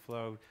money to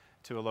flow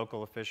to a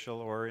local official,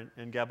 or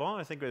in Gabon,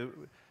 I think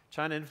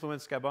China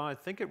influenced Gabon. I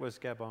think it was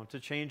Gabon to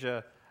change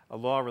a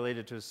law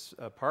related to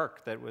a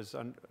park that was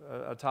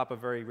atop a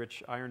very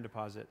rich iron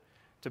deposit,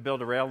 to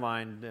build a rail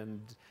line, and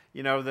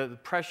the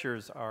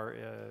pressures are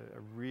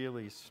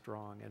really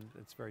strong, and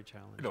it's very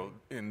challenging.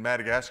 In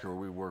Madagascar, where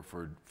we worked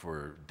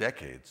for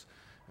decades,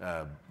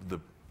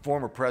 the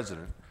former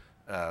president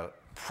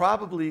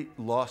probably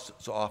lost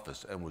his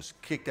office and was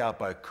kicked out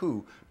by a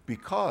coup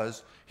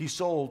because he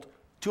sold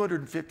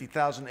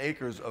 250,000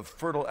 acres of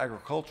fertile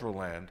agricultural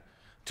land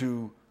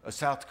to a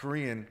South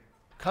Korean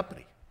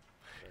company.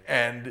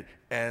 And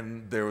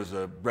there was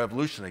a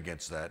revolution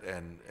against that,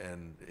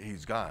 and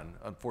he's gone.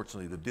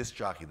 Unfortunately, the disc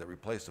jockey that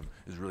replaced him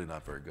is really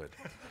not very good.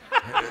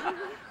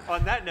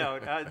 On that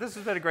note, this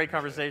has been a great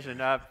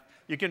conversation.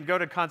 You can go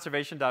to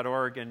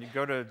conservation.org and you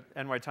go to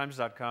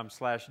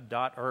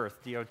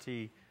nytimes.com/.earth,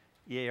 DOTEARTH,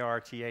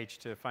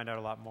 to find out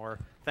a lot more.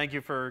 Thank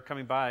you for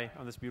coming by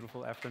on this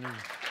beautiful afternoon.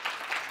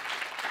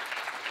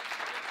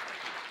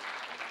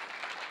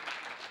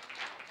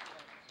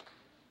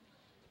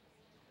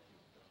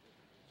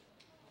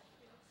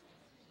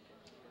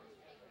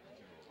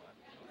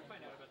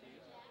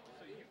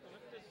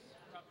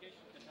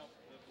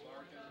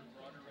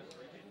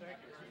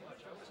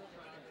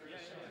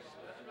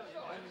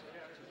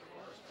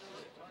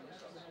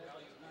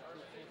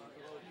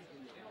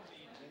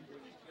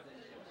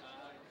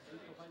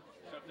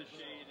 The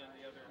shade and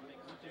the other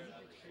things to do.